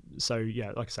 So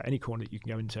yeah, like I say, any corner that you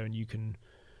can go into and you can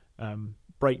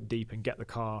brake deep and get the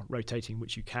car rotating,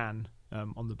 which you can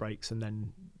on the brakes, and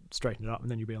then straighten it up, and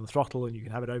then you'll be on the throttle and you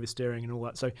can have it oversteering and all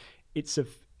that. So it's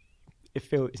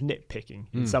nitpicking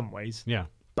in some ways,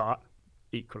 but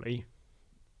equally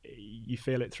you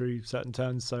feel it through certain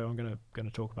turns. So I'm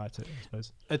gonna talk about it, I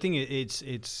suppose. I think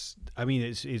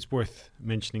it's worth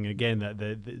mentioning again that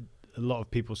a lot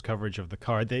of people's coverage of the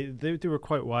car, they were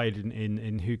quite wide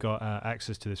in who got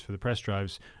access to this for the press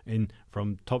drives,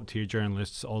 from top tier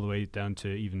journalists all the way down to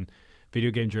even video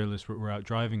game journalists were out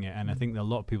driving it. And I think that a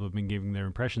lot of people have been giving their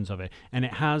impressions of it, and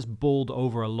it has bowled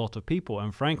over a lot of people.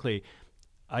 And frankly,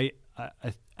 I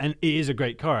and it is a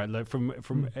great car, like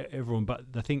from everyone, but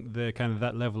I think the kind of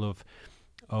that level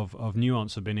of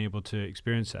nuance of being able to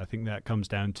experience it, I think that comes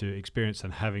down to experience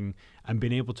and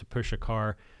being able to push a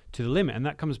car to the limit. And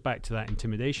that comes back to that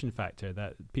intimidation factor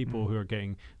that people who are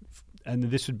getting, and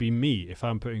this would be me if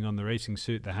I'm putting on the racing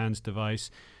suit, the hands device,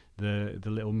 the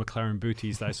little McLaren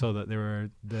booties that I saw that there were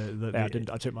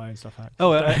I took my own stuff out.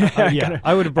 Oh, yeah,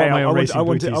 I would have brought my own racing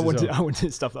booties. I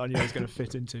wanted stuff that I knew I was going to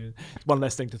fit into. One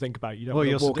less thing to think about. You don't want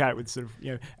to walk out with sort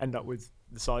of, end up with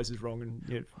the sizes wrong and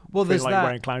there's like that,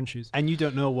 wearing clown shoes. And you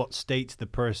don't know what state the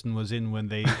person was in when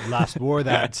they last wore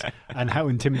that, and how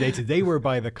intimidated they were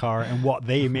by the car, and what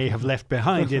they may have left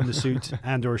behind in the suit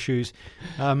and or shoes.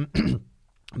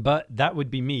 But that would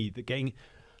be me, getting.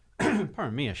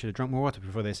 Pardon me, I should have drunk more water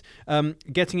before this.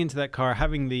 Getting into that car,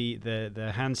 having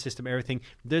the hand system, everything,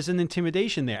 there's an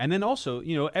intimidation there. And then also,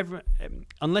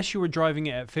 unless you were driving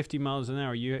it at 50 miles an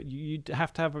hour, you'd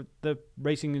have to have the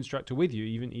racing instructor with you,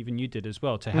 even you did as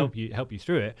well, to help you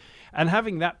through it. And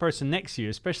having that person next to you,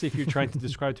 especially if you're trying to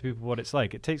describe to people what it's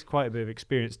like, it takes quite a bit of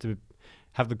experience to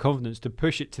have the confidence to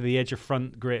push it to the edge of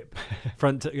front grip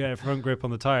on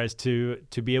the tires to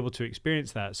be able to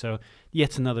experience that. So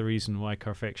yet another reason why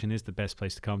Carfection is the best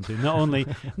place to come to. Not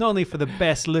only for the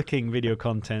best looking video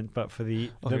content, but for the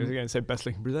I was going to say best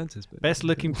looking presenters. But best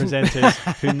looking presenters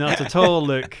who not at all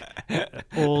look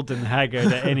old and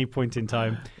haggard at any point in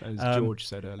time. As George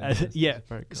said earlier.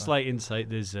 Slight insight.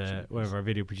 There's one of our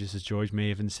video producers, George, may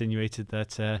have insinuated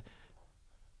that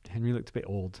Henry looked a bit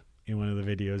old in one of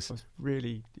the videos. I was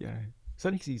really, it's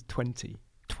only because he's 20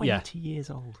 years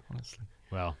old, honestly.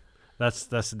 Well,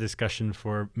 that's a discussion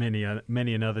for many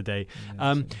another day.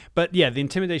 But yeah, the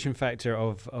intimidation factor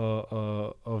of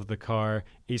the car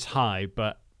is high.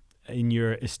 But in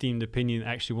your esteemed opinion,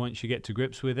 actually, once you get to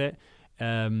grips with it,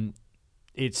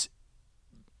 it's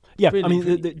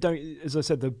really, as I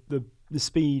said, the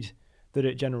speed that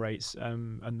it generates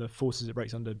and the forces it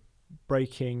breaks under,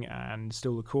 braking and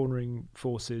still the cornering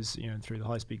forces, through the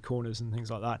high-speed corners and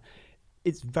things like that,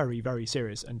 it's very, very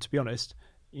serious. And to be honest,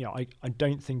 I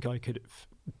don't think I could have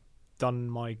done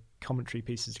my commentary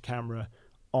pieces to camera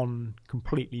on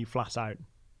completely flat-out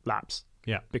laps.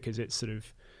 Yeah, because it's sort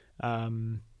of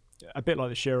a bit like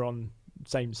the Chiron,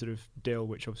 same sort of deal,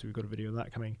 which obviously we've got a video of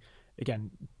that coming.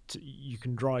 Again, you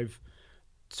can drive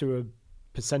to a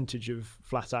percentage of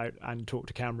flat-out and talk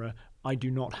to camera. I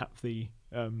do not have the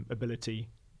ability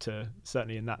to,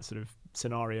 certainly in that sort of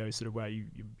scenario, sort of where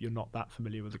you're not that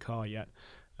familiar with the car yet,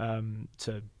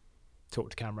 to talk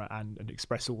to camera and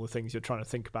express all the things you're trying to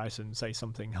think about and say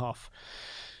something half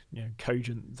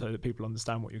cogent so that people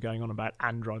understand what you're going on about,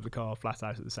 and drive the car flat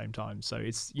out at the same time. So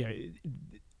it's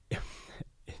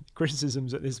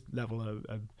criticisms at this level are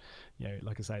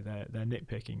like I say, they're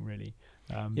nitpicking really,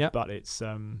 but it's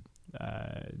a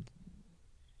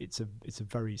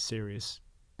very serious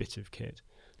bit of kit,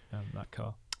 that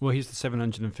car. Well, here's the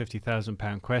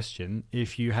 £750,000 question.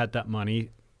 If you had that money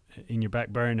in your back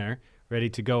burner, ready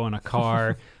to go on a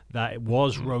car that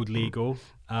was road legal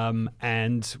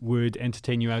and would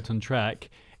entertain you out on track,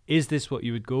 is this what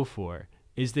you would go for?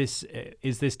 Is this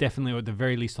definitely, or at the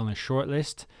very least, on a short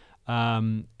list?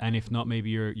 And if not,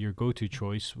 maybe your go-to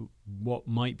choice, what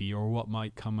might be, or what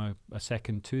might come a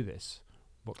second to this?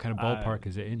 What kind of ballpark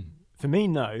is it in? For me,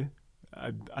 no.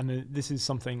 And this is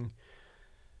something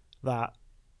that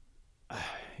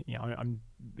I'm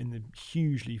in the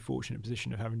hugely fortunate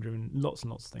position of having driven lots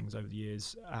and lots of things over the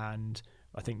years, and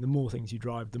I think the more things you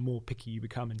drive, the more picky you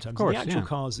become in terms of the actual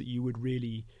cars that you would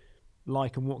really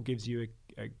like, and what gives you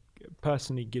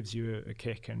personally gives you a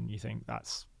kick, and you think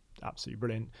that's absolutely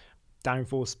brilliant.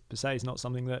 Downforce per se is not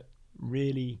something that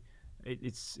really,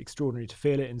 it's extraordinary to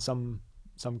feel it in some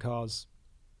cars,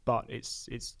 but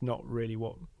it's not really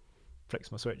what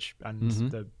flicks my switch. And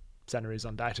the Senna is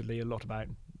undoubtedly a lot about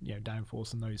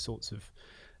downforce and those sorts of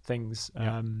things.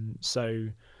 So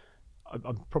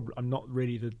I'm not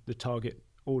really the target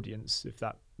audience, if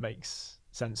that makes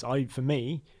sense. For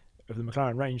me, of the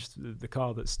McLaren range, the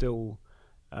car that's still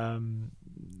I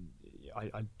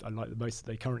like the most that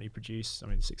they currently produce. I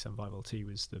mean, the 675 LT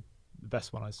was the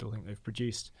best one I still think they've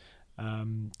produced,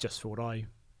 just for what I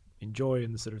enjoy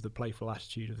and the sort of the playful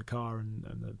attitude of the car and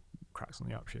the cracks on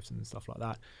the upshifts and stuff like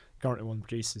that. Currently one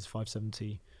produced is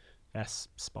 570 S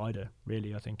Spider,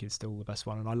 really, I think is still the best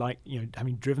one. And I like,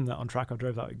 having driven that on track, I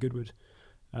drove that at Goodwood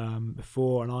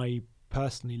before, and I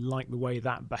personally like the way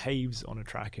that behaves on a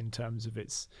track in terms of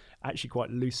it's actually quite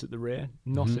loose at the rear,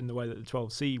 not in the way that the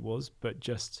 12C was, but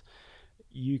just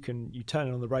you turn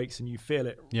it on the brakes and you feel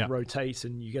it rotate,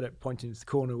 and you get it pointing into the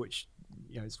corner, which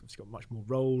it's got much more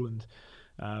roll and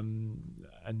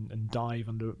dive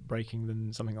under braking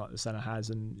than something like the Senna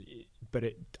has, but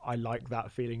I like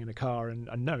that feeling in a car, and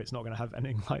no, it's not going to have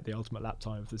anything like the ultimate lap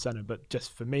time of the Senna, but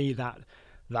just for me that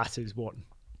is what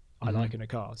I like in a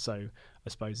car. So I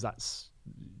suppose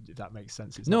that makes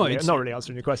sense. It's not really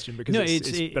answering your question, because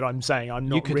but I'm saying I'm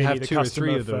not really the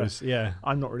customer of those.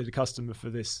 I'm not really the customer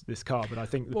for this car, but I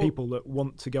think the people that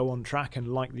want to go on track and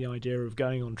like the idea of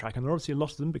going on track, and there are obviously a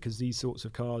lot of them, because these sorts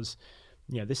of cars,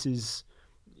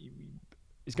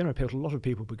 it's going to appeal to a lot of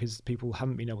people, because people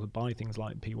haven't been able to buy things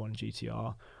like P1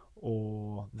 GTR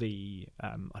or the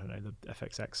the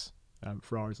FXX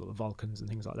Ferraris or the Vulcans and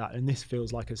things like that, and this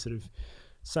feels like a sort of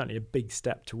certainly a big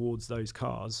step towards those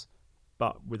cars,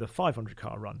 but with a 500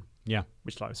 car run. Yeah,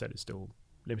 which, like I said, is still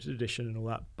limited edition and all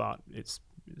that, but it's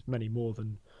many more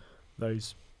than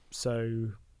those. So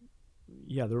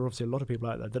yeah, there are obviously a lot of people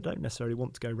out there that don't necessarily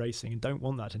want to go racing and don't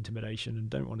want that intimidation and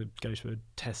don't want to go to a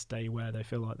test day where they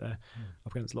feel like they're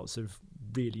up against lots of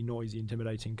really noisy,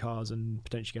 intimidating cars and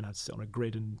potentially going to have to sit on a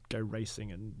grid and go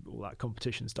racing and all that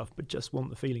competition stuff, but just want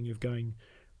the feeling of going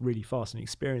really fast and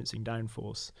experiencing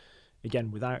downforce,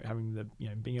 again, without having the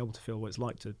being able to feel what it's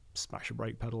like to smash a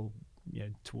brake pedal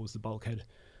towards the bulkhead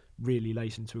really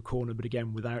late into a corner, but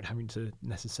again without having to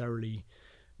necessarily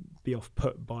be off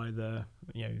put by the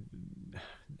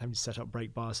having to set up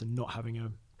brake bias and not having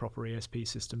a proper ESP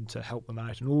system to help them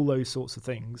out and all those sorts of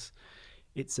things.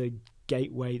 It's a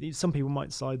gateway. Some people might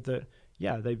decide that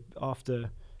they,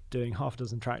 after doing half a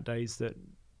dozen track days, that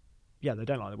they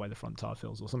don't like the way the front tire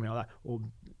feels or something like that, or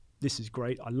this is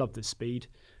great, I love this speed,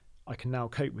 I can now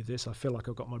cope with this, I feel like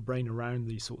I've got my brain around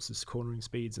these sorts of cornering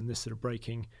speeds and this sort of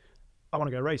braking, I want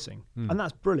to go racing. And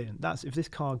that's brilliant. That's if this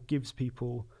car gives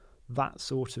people that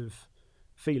sort of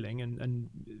feeling and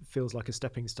feels like a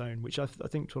stepping stone, which I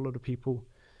think to a lot of people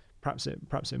perhaps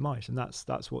it might, and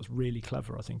that's what's really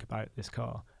clever, I think, about this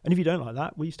car. And if you don't like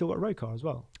that, well, you still got a road car as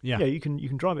well. Yeah, you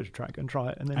can drive it to track and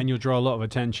try it, and you'll draw a lot of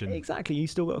attention. Exactly, you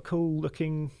still got a cool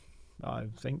looking, I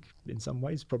think, in some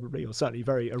ways probably, or certainly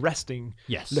very arresting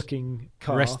looking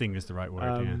car. Arresting is the right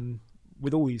word.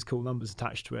 With all these cool numbers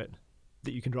attached to it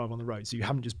that you can drive on the road. So you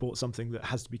haven't just bought something that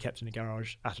has to be kept in a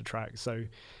garage at a track. So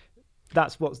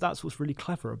that's what's really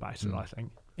clever about it, I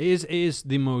think. It is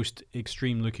the most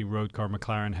extreme looking road car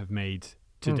McLaren have made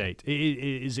to date.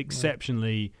 It is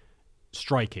exceptionally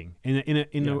striking in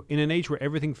an age where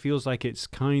everything feels like it's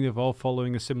kind of all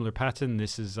following a similar pattern.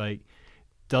 This is like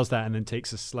does that and then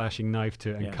takes a slashing knife to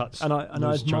it and cuts. And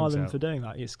I admire them for doing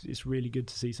that. It's really good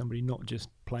to see somebody not just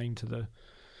playing to the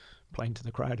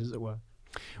crowd, as it were.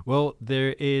 Well,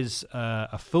 there is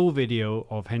a full video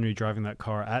of Henry driving that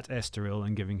car at Estoril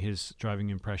and giving his driving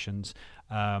impressions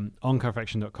on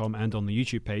Carfection.com and on the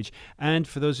YouTube page. And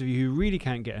for those of you who really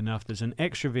can't get enough, there's an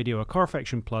extra video, a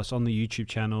Carfection Plus, on the YouTube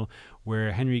channel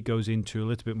where Henry goes into a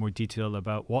little bit more detail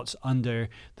about what's under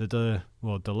the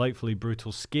delightfully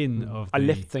brutal skin of I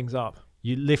lift things up.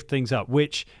 You lift things up,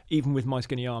 which... Even with my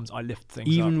skinny arms, I lift things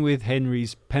up. Even with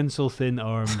Henry's pencil-thin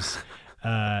arms...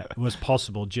 was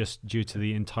possible just due to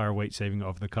the entire weight saving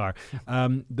of the car.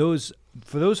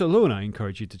 For those alone, I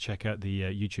encourage you to check out the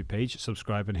YouTube page,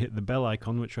 subscribe and hit the bell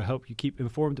icon, which will help you keep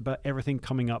informed about everything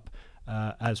coming up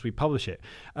as we publish it.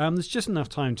 There's just enough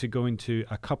time to go into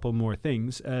a couple more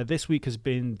things. This week has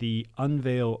been the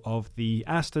unveil of the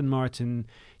Aston Martin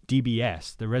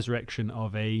DBS, the resurrection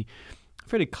of a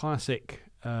fairly classic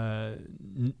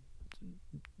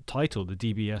title, the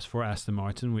DBS for Aston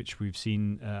Martin, which we've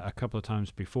seen a couple of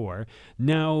times before,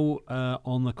 now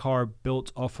on the car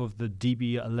built off of the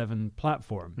DB11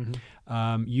 platform.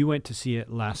 You went to see it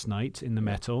last night in the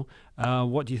Metal.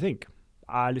 What do you think?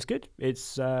 It looks good.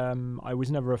 It's I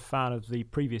was never a fan of the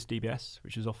previous DBS,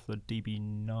 which was off the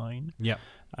DB9. Yeah.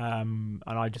 And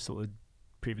I just thought the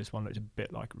previous one looked a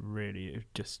bit like really,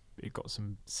 it got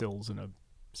some sills and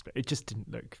it just didn't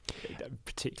look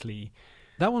particularly...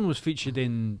 That one was featured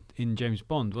in James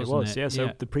Bond, wasn't it? Yeah.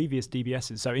 So the previous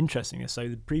DBSs, so interesting. So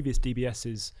the previous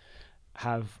DBSs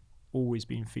have always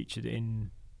been featured in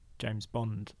James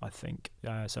Bond, I think.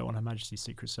 So On Her Majesty's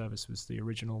Secret Service was the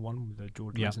original one with the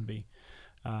George Lazenby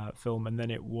film, and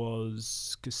then it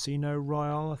was Casino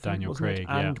Royale, I think, Daniel Craig,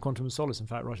 and Quantum of Solace, in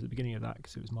fact, right at the beginning of that,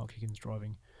 because it was Mark Higgins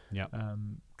driving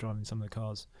some of the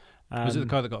cars. Was it the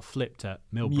car that got flipped at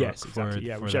Millbrook? Yes, exactly.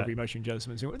 For which that? every motoring journalist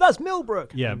was that's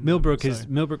Millbrook. Yeah, Millbrook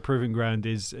Proving Ground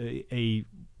is a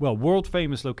world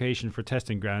famous location for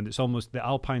testing ground. It's almost the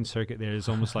Alpine circuit there is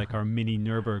almost like our mini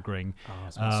Nürburgring.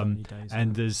 It's been so many days.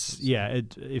 And there's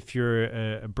if you're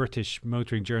a British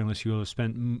motoring journalist, you will have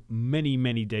spent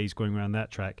many days going around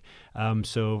that track.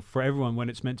 So for everyone, when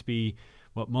it's meant to be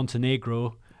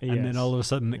Montenegro, and then all of a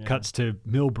sudden it cuts to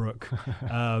Millbrook.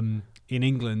 In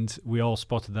England, we all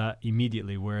spotted that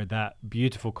immediately, where that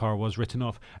beautiful car was written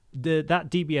off. That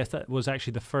DBS, that was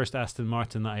actually the first Aston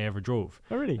Martin that I ever drove.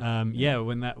 Oh, really?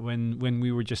 When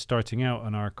we were just starting out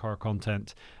on our car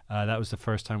content, that was the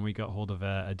first time we got hold of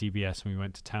a DBS, and we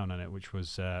went to town on it, which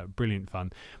was brilliant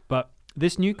fun. But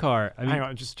this new car, hang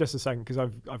on, just a second, because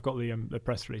I've got the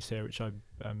press release here, which I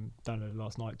downloaded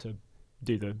last night to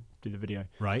do the video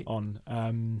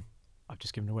on. I've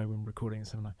just given away when we're recording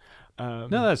this, haven't I?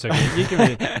 No, that's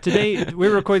okay. Today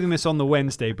we're recording this on the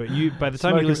Wednesday, but by the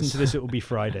time you listen to this, it will be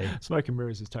Friday. Smoke and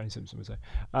mirrors, as Tony Simpson would say.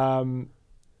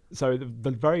 So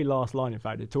the very last line, in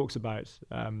fact, it talks about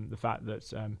the fact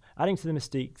that adding to the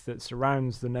mystique that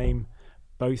surrounds the name,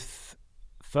 both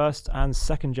first and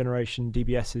second generation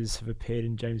DBSs have appeared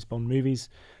in James Bond movies.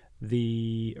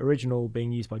 The original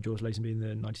being used by George Lazenby in the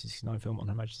 1969 film On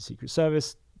Her Majesty's Secret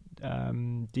Service,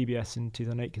 DBS in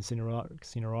 2008, Casino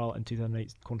Royale, and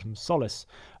 2008 Quantum of Solace,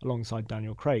 alongside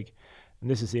Daniel Craig. And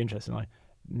this is the interesting line.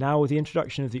 Now, with the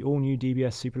introduction of the all-new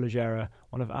DBS Superleggera,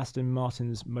 one of Aston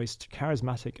Martin's most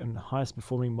charismatic and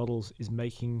highest-performing models is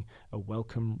making a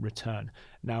welcome return.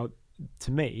 Now,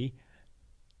 to me,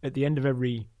 at the end of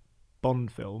every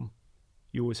Bond film,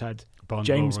 you always had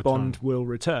James Bond will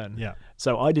return. Yeah.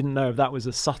 So I didn't know if that was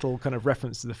a subtle kind of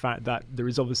reference to the fact that there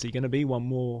is obviously going to be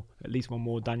at least one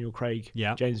more Daniel Craig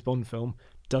James Bond film.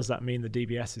 Does that mean the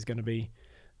DBS is going to be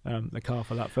the car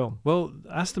for that film? Well,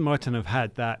 Aston Martin have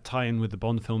had that tie-in with the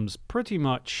Bond films pretty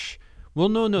much. Well,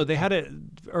 no, they had it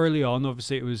early on.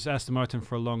 Obviously, it was Aston Martin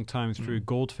for a long time through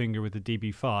Goldfinger with the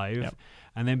DB5,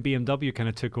 and then BMW kind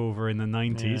of took over in the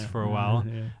 90s for a while.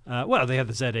 Well, they had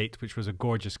the Z8, which was a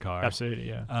gorgeous car. Absolutely,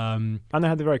 yeah. And they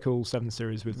had the very cool 7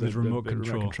 Series with the remote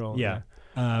control. Yeah.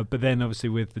 But then obviously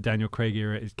with the Daniel Craig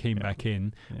era, it came back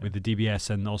in with the DBS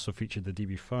and also featured the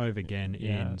DB5 again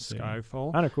in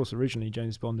Skyfall. And of course, originally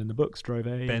James Bond in the books drove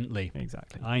a Bentley.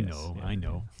 Exactly. I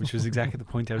know, which was exactly the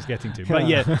point I was getting to.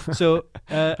 But so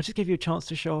I just gave you a chance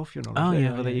to show off your knowledge. Oh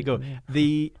yeah, well there you go.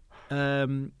 The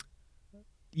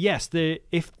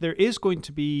if there is going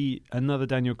to be another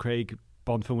Daniel Craig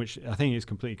Bond film, which I think is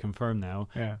completely confirmed now.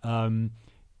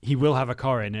 He will have a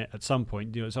car in it at some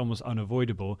point. It's almost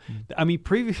unavoidable. I mean,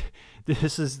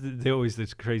 this is always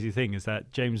this crazy thing is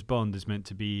that James Bond is meant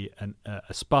to be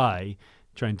a spy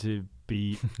trying to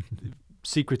be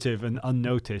secretive and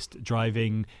unnoticed,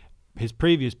 driving his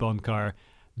previous Bond car,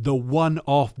 the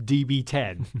one-off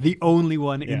DB10, the only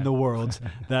one in the world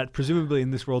that presumably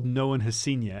in this world no one has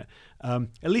seen yet.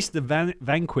 At least the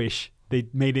Vanquish, they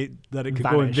made it that it could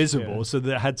go invisible, so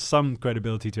that it had some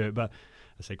credibility to it. But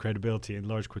I say credibility in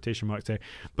large quotation marks there.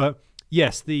 But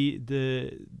yes, the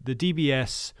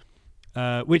DBS,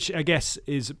 which I guess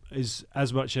is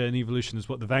as much an evolution as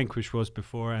what the Vanquish was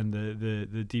before, and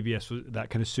the DBS was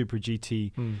that kind of super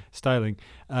GT styling.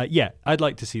 I'd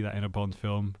like to see that in a Bond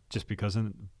film, just because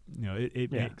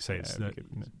it makes sense that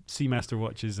Seamaster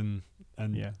watches and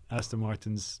Aston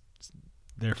Martins,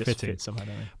 they're just fitting somehow,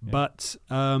 don't they? But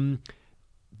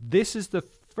this is the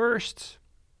first.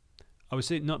 I would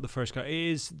say not the first car. It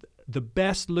is the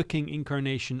best looking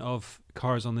incarnation of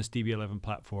cars on this DB11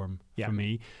 platform for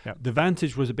me. The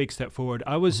Vantage was a big step forward.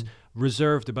 I was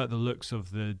reserved about the looks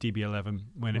of the DB11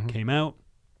 when it came out.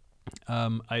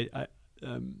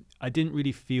 I didn't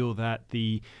really feel that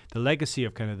the legacy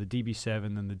of kind of the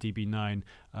DB7 and the DB9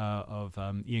 of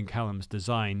Ian Callum's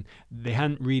design, they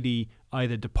hadn't really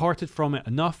either departed from it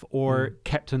enough or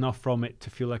kept enough from it to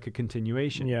feel like a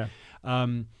continuation.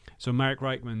 So Marek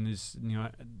Reichman is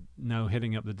now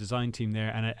heading up the design team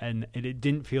there, and it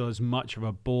didn't feel as much of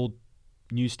a bold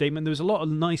new statement. There was a lot of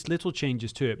nice little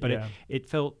changes to it, but it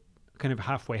felt kind of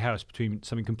halfway house between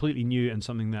something completely new and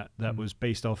something that was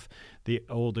based off the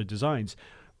older designs.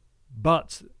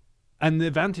 And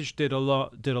the Vantage did a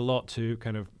lot to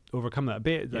kind of overcome that a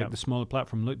bit. Like the smaller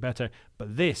platform looked better,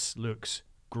 but this looks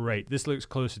great. This looks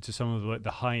closer to some of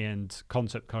the high-end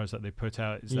concept cars that they put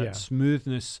out. It's that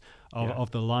smoothness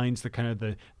of the lines, the kind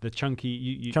of the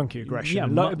chunky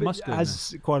aggression, muscular,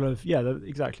 as quite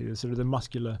exactly the sort of the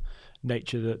muscular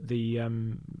nature that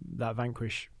that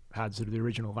Vanquish had, sort of the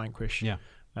original Vanquish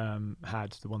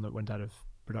had, the one that went out of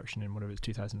production in whatever it's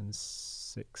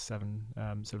 2006, 7,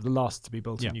 sort of the last to be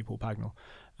built at Newport Pagnell,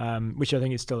 which I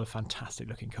think is still a fantastic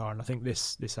looking car, and I think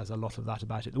this has a lot of that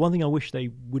about it. The one thing I wish they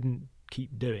wouldn't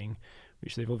keep doing,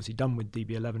 which they've obviously done with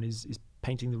DB11, is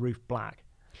painting the roof black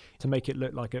to make it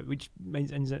look like which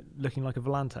ends up looking like a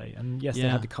Volante. And yes, they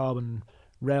had the carbon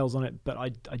rails on it, but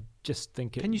I just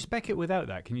think Can you spec it without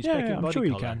that? Can you spec it in body I'm sure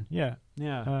colour? you can.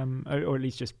 Yeah. Or Or at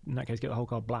least just in that case get the whole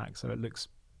car black so it looks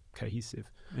cohesive.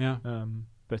 Yeah.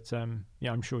 But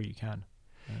I'm sure you can.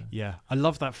 Yeah, I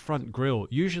love that front grille.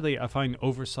 Usually I find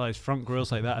oversized front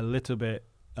grills like that a little bit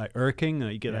irking.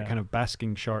 You get that kind of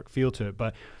basking shark feel to it,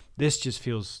 but this just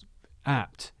feels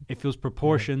apt. It feels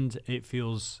proportioned. It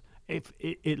feels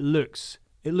it looks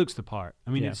the part.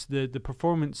 I mean, it's the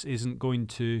performance isn't going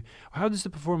to. How does the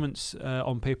performance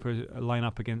on paper line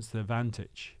up against the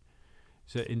Vantage?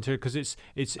 So because it's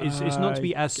not to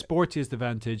be as sporty as the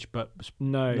Vantage, but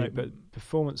no, but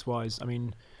performance wise, I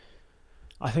mean,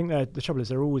 I think the trouble is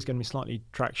they're always going to be slightly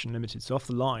traction limited. So off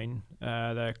the line,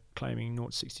 they're claiming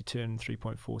 0-62 in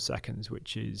 3.4 seconds,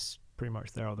 which is pretty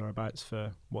much there or thereabouts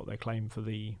for what they claim for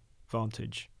the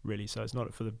Vantage, really. So it's not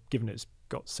given it's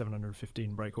got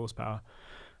 715 brake horsepower,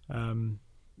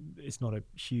 it's not a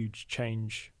huge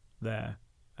change there,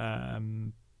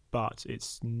 but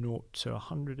it's 0 to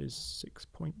 100 is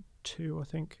 6.2 I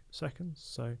think seconds.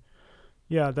 So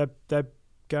yeah, they're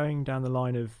going down the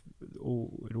line of it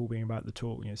all being about the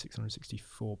torque,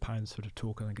 664 pounds sort of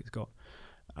torque I think it's got,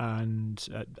 and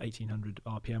at 1800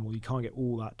 RPM. Well, you can't get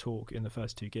all that torque in the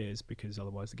first two gears because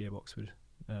otherwise the gearbox would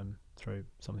throw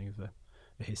something of a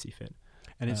hissy fit.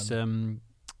 And it's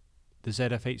the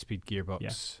ZF 8-speed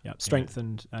gearbox. Yeah,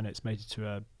 strengthened, and it's mated to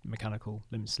a mechanical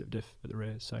limited slip diff at the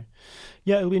rear. So,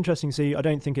 yeah, it'll be interesting to see. I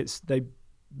don't think they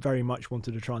very much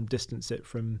wanted to try and distance it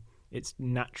from its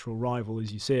natural rival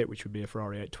as you see it, which would be a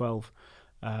Ferrari 812,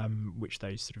 which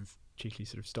they sort of cheekily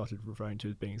sort of started referring to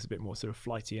as being a bit more sort of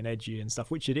flighty and edgy and stuff,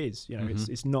 which it is.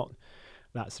 It's not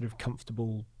that sort of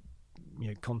comfortable,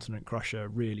 continent crusher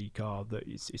really car. That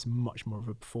it's much more of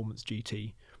a performance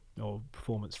GT or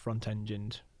performance front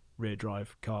engined rear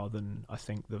drive car than I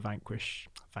think the Vanquish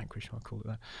I'll call it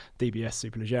that, DBS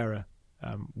Superleggera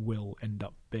will end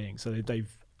up being. So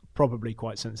they've probably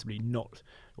quite sensibly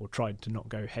tried to not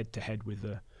go head to head with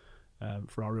the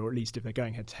Ferrari, or at least if they're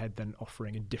going head to head, then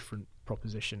offering a different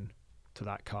proposition to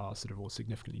that car, sort of, or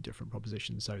significantly different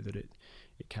proposition, so that it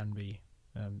can be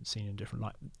seen in a different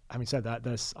light. Having said that,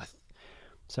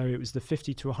 so it was the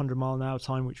 50 to 100 mile an hour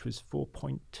time, which was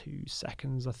 4.2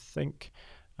 seconds, I think.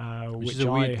 Which is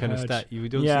a weird kind of stat. You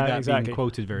don't see that being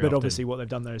quoted very often. But obviously what they've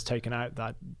done there is taken out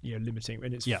that limiting,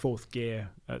 and it's fourth gear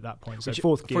at that point. So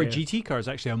fourth gear for a GT car is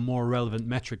actually a more relevant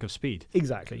metric of speed.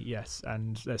 Exactly, yes.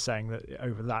 And they're saying that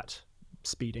over that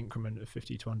speed increment of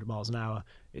 50 to 100 miles an hour,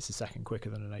 it's a second quicker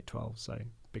than an 812. So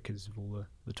because of all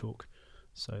the torque,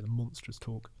 so the monstrous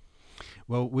torque.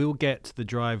 Well, we'll get the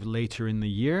drive later in the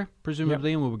year,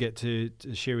 presumably, and we'll get to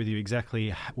share with you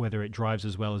exactly whether it drives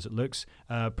as well as it looks.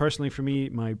 Personally, for me,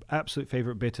 my absolute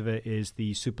favourite bit of it is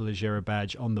the Superleggera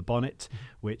badge on the bonnet,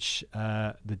 which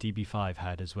the DB5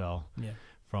 had as well. Yeah.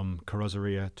 From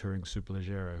Carrozzeria Touring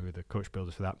Superleggera, who are the coach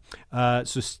builders for that.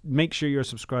 So make sure you're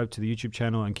subscribed to the YouTube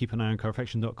channel and keep an eye on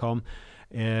Carfection.com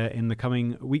in the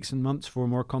coming weeks and months for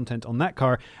more content on that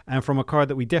car, and from a car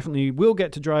that we definitely will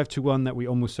get to drive to one that we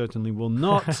almost certainly will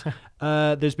not.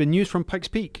 There's been news from Pikes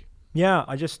Peak. Yeah,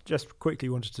 I just quickly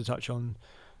wanted to touch on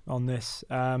this.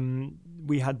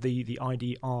 We had the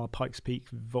IDR Pikes Peak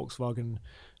Volkswagen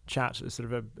chat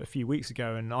sort of a few weeks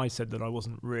ago, and I said that I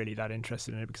wasn't really that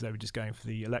interested in it because they were just going for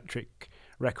the electric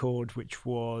record, which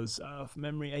was from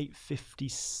memory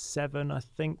 857 I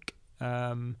think,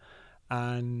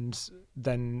 and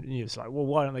then it's like, well,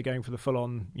 why aren't they going for the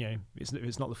full-on,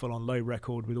 it's not the full-on low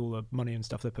record with all the money and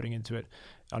stuff they're putting into it.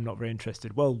 I'm not very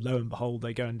interested. Well, lo and behold,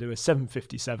 they go and do a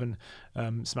 757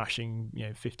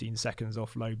 smashing 15 seconds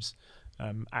off Loeb's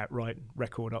outright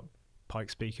record up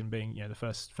Pikes Peak, and being the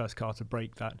first car to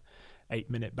break that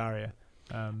 8-minute barrier.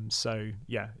 So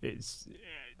yeah, it's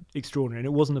extraordinary, and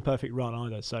it wasn't a perfect run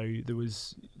either. So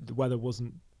the weather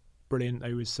wasn't brilliant.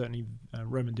 It was certainly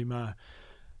Romain Dumas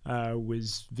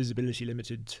was visibility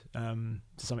limited to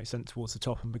some extent towards the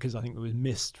top, and because I think there was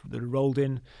mist that had rolled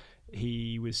in,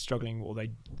 he was struggling. Or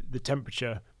the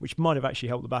temperature, which might have actually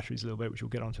helped the batteries a little bit, which we'll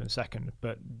get onto in a second,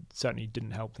 but certainly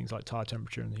didn't help things like tyre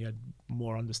temperature, and he had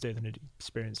more understeer than he'd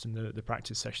experienced in the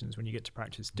practice sessions when you get to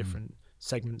practice different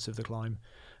segments of the climb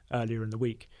earlier in the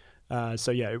week.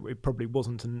 So yeah, it probably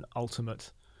wasn't an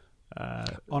ultimate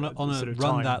on a sort of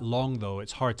run time that long, though.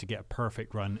 It's hard to get a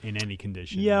perfect run in any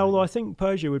condition. Yeah, although I think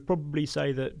Peugeot would probably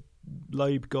say that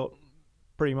Loeb got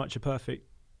pretty much a perfect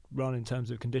run in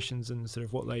terms of conditions and sort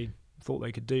of what they thought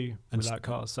they could do with that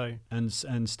car. So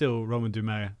and still Romain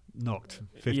Dumas knocked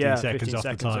 15 seconds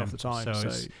off the time. So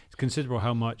it's considerable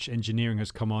how much engineering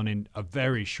has come on in a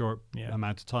very short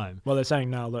amount of time. Well, they're saying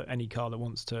now that any car that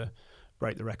wants to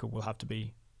break the record will have to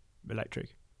be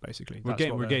electric. Basically, we're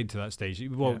getting to that stage.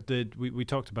 Well, we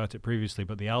talked about it previously,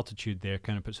 but the altitude there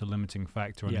kind of puts a limiting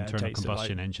factor on internal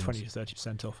combustion engines. 20 to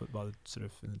 30% off it by the sort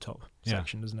of in the top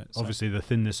section, doesn't it? So obviously, the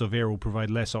thinness of air will provide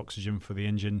less oxygen for the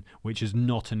engine, which is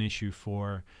not an issue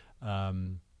for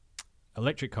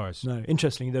electric cars. No,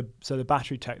 interestingly, the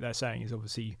battery tech they're saying is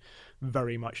obviously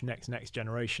very much next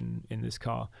generation in this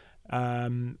car.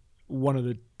 One of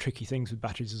the tricky things with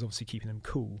batteries is obviously keeping them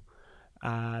cool.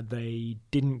 They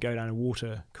didn't go down a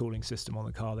water cooling system on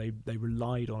the car. They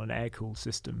relied on an air cooled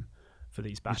system for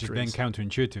these batteries. Which is then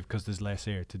counterintuitive because there's less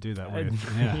air to do that with.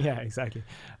 Yeah, exactly.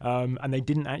 And they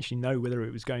didn't actually know whether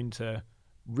it was going to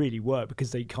really work because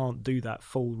they can't do that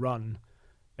full run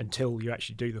until you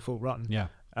actually do the full run. Yeah.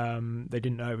 They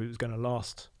didn't know if it was going to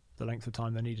last the length of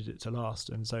time they needed it to last,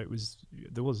 and so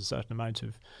there was a certain amount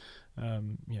of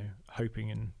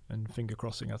hoping and finger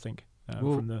crossing, I think.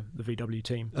 From the VW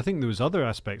team. I think there was other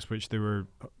aspects which they were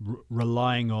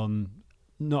relying on,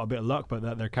 not a bit of luck, but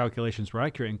that their calculations were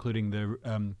accurate, including the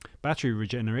battery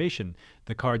regeneration.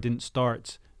 The car didn't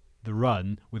start the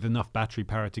run with enough battery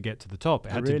power to get to the top.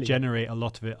 It had to generate a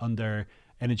lot of it under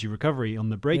energy recovery on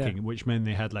the braking, which meant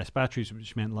they had less batteries,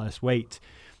 which meant less weight.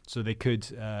 So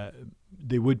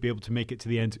they would be able to make it to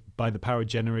the end by the power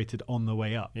generated on the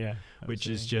way up, which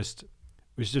is just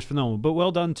phenomenal. But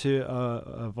well done to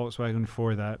Volkswagen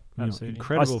for that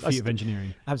incredible feat of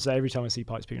engineering. I have to say, every time I see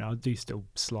Pikes Peak now, I do still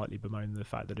slightly bemoan the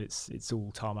fact that it's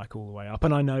all tarmac all the way up,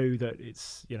 and I know that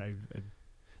it's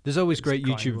there's always great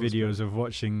YouTube videos of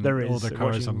watching all the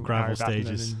cars on gravel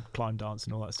stages and climb dance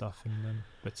and all that stuff.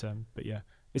 But yeah,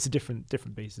 it's a different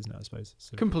beast, isn't it? I suppose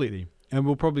completely. And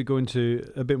we'll probably go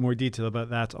into a bit more detail about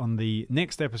that on the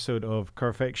next episode of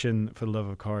Carfection for the Love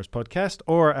of Cars podcast,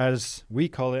 or as we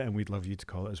call it, and we'd love you to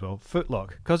call it as well,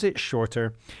 Footlock, because it's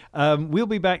shorter. We'll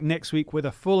be back next week with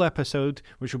a full episode,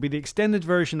 which will be the extended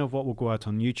version of what will go out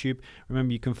on YouTube.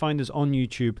 Remember, you can find us on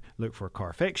YouTube, look for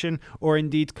Carfection, or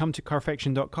indeed come to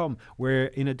carfection.com, where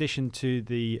in addition to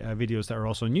the videos that are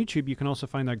also on YouTube, you can also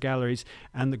find our galleries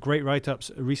and the great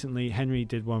write-ups. Recently, Henry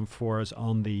did one for us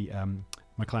on the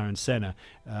McLaren Senna.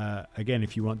 Again,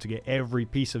 if you want to get every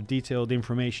piece of detailed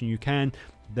information you can,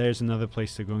 there's another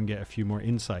place to go and get a few more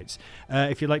insights.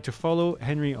 If you'd like to follow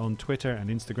Henry on Twitter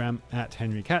and Instagram, at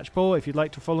Henry Catchpole. If you'd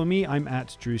like to follow me, I'm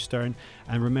at Drew Stern.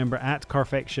 And remember, at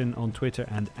Carfection on Twitter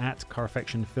and at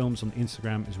Carfection Films on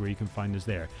Instagram is where you can find us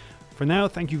there. For now,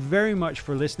 thank you very much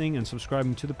for listening and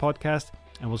subscribing to the podcast,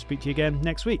 and we'll speak to you again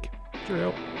next week.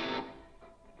 Cheerio.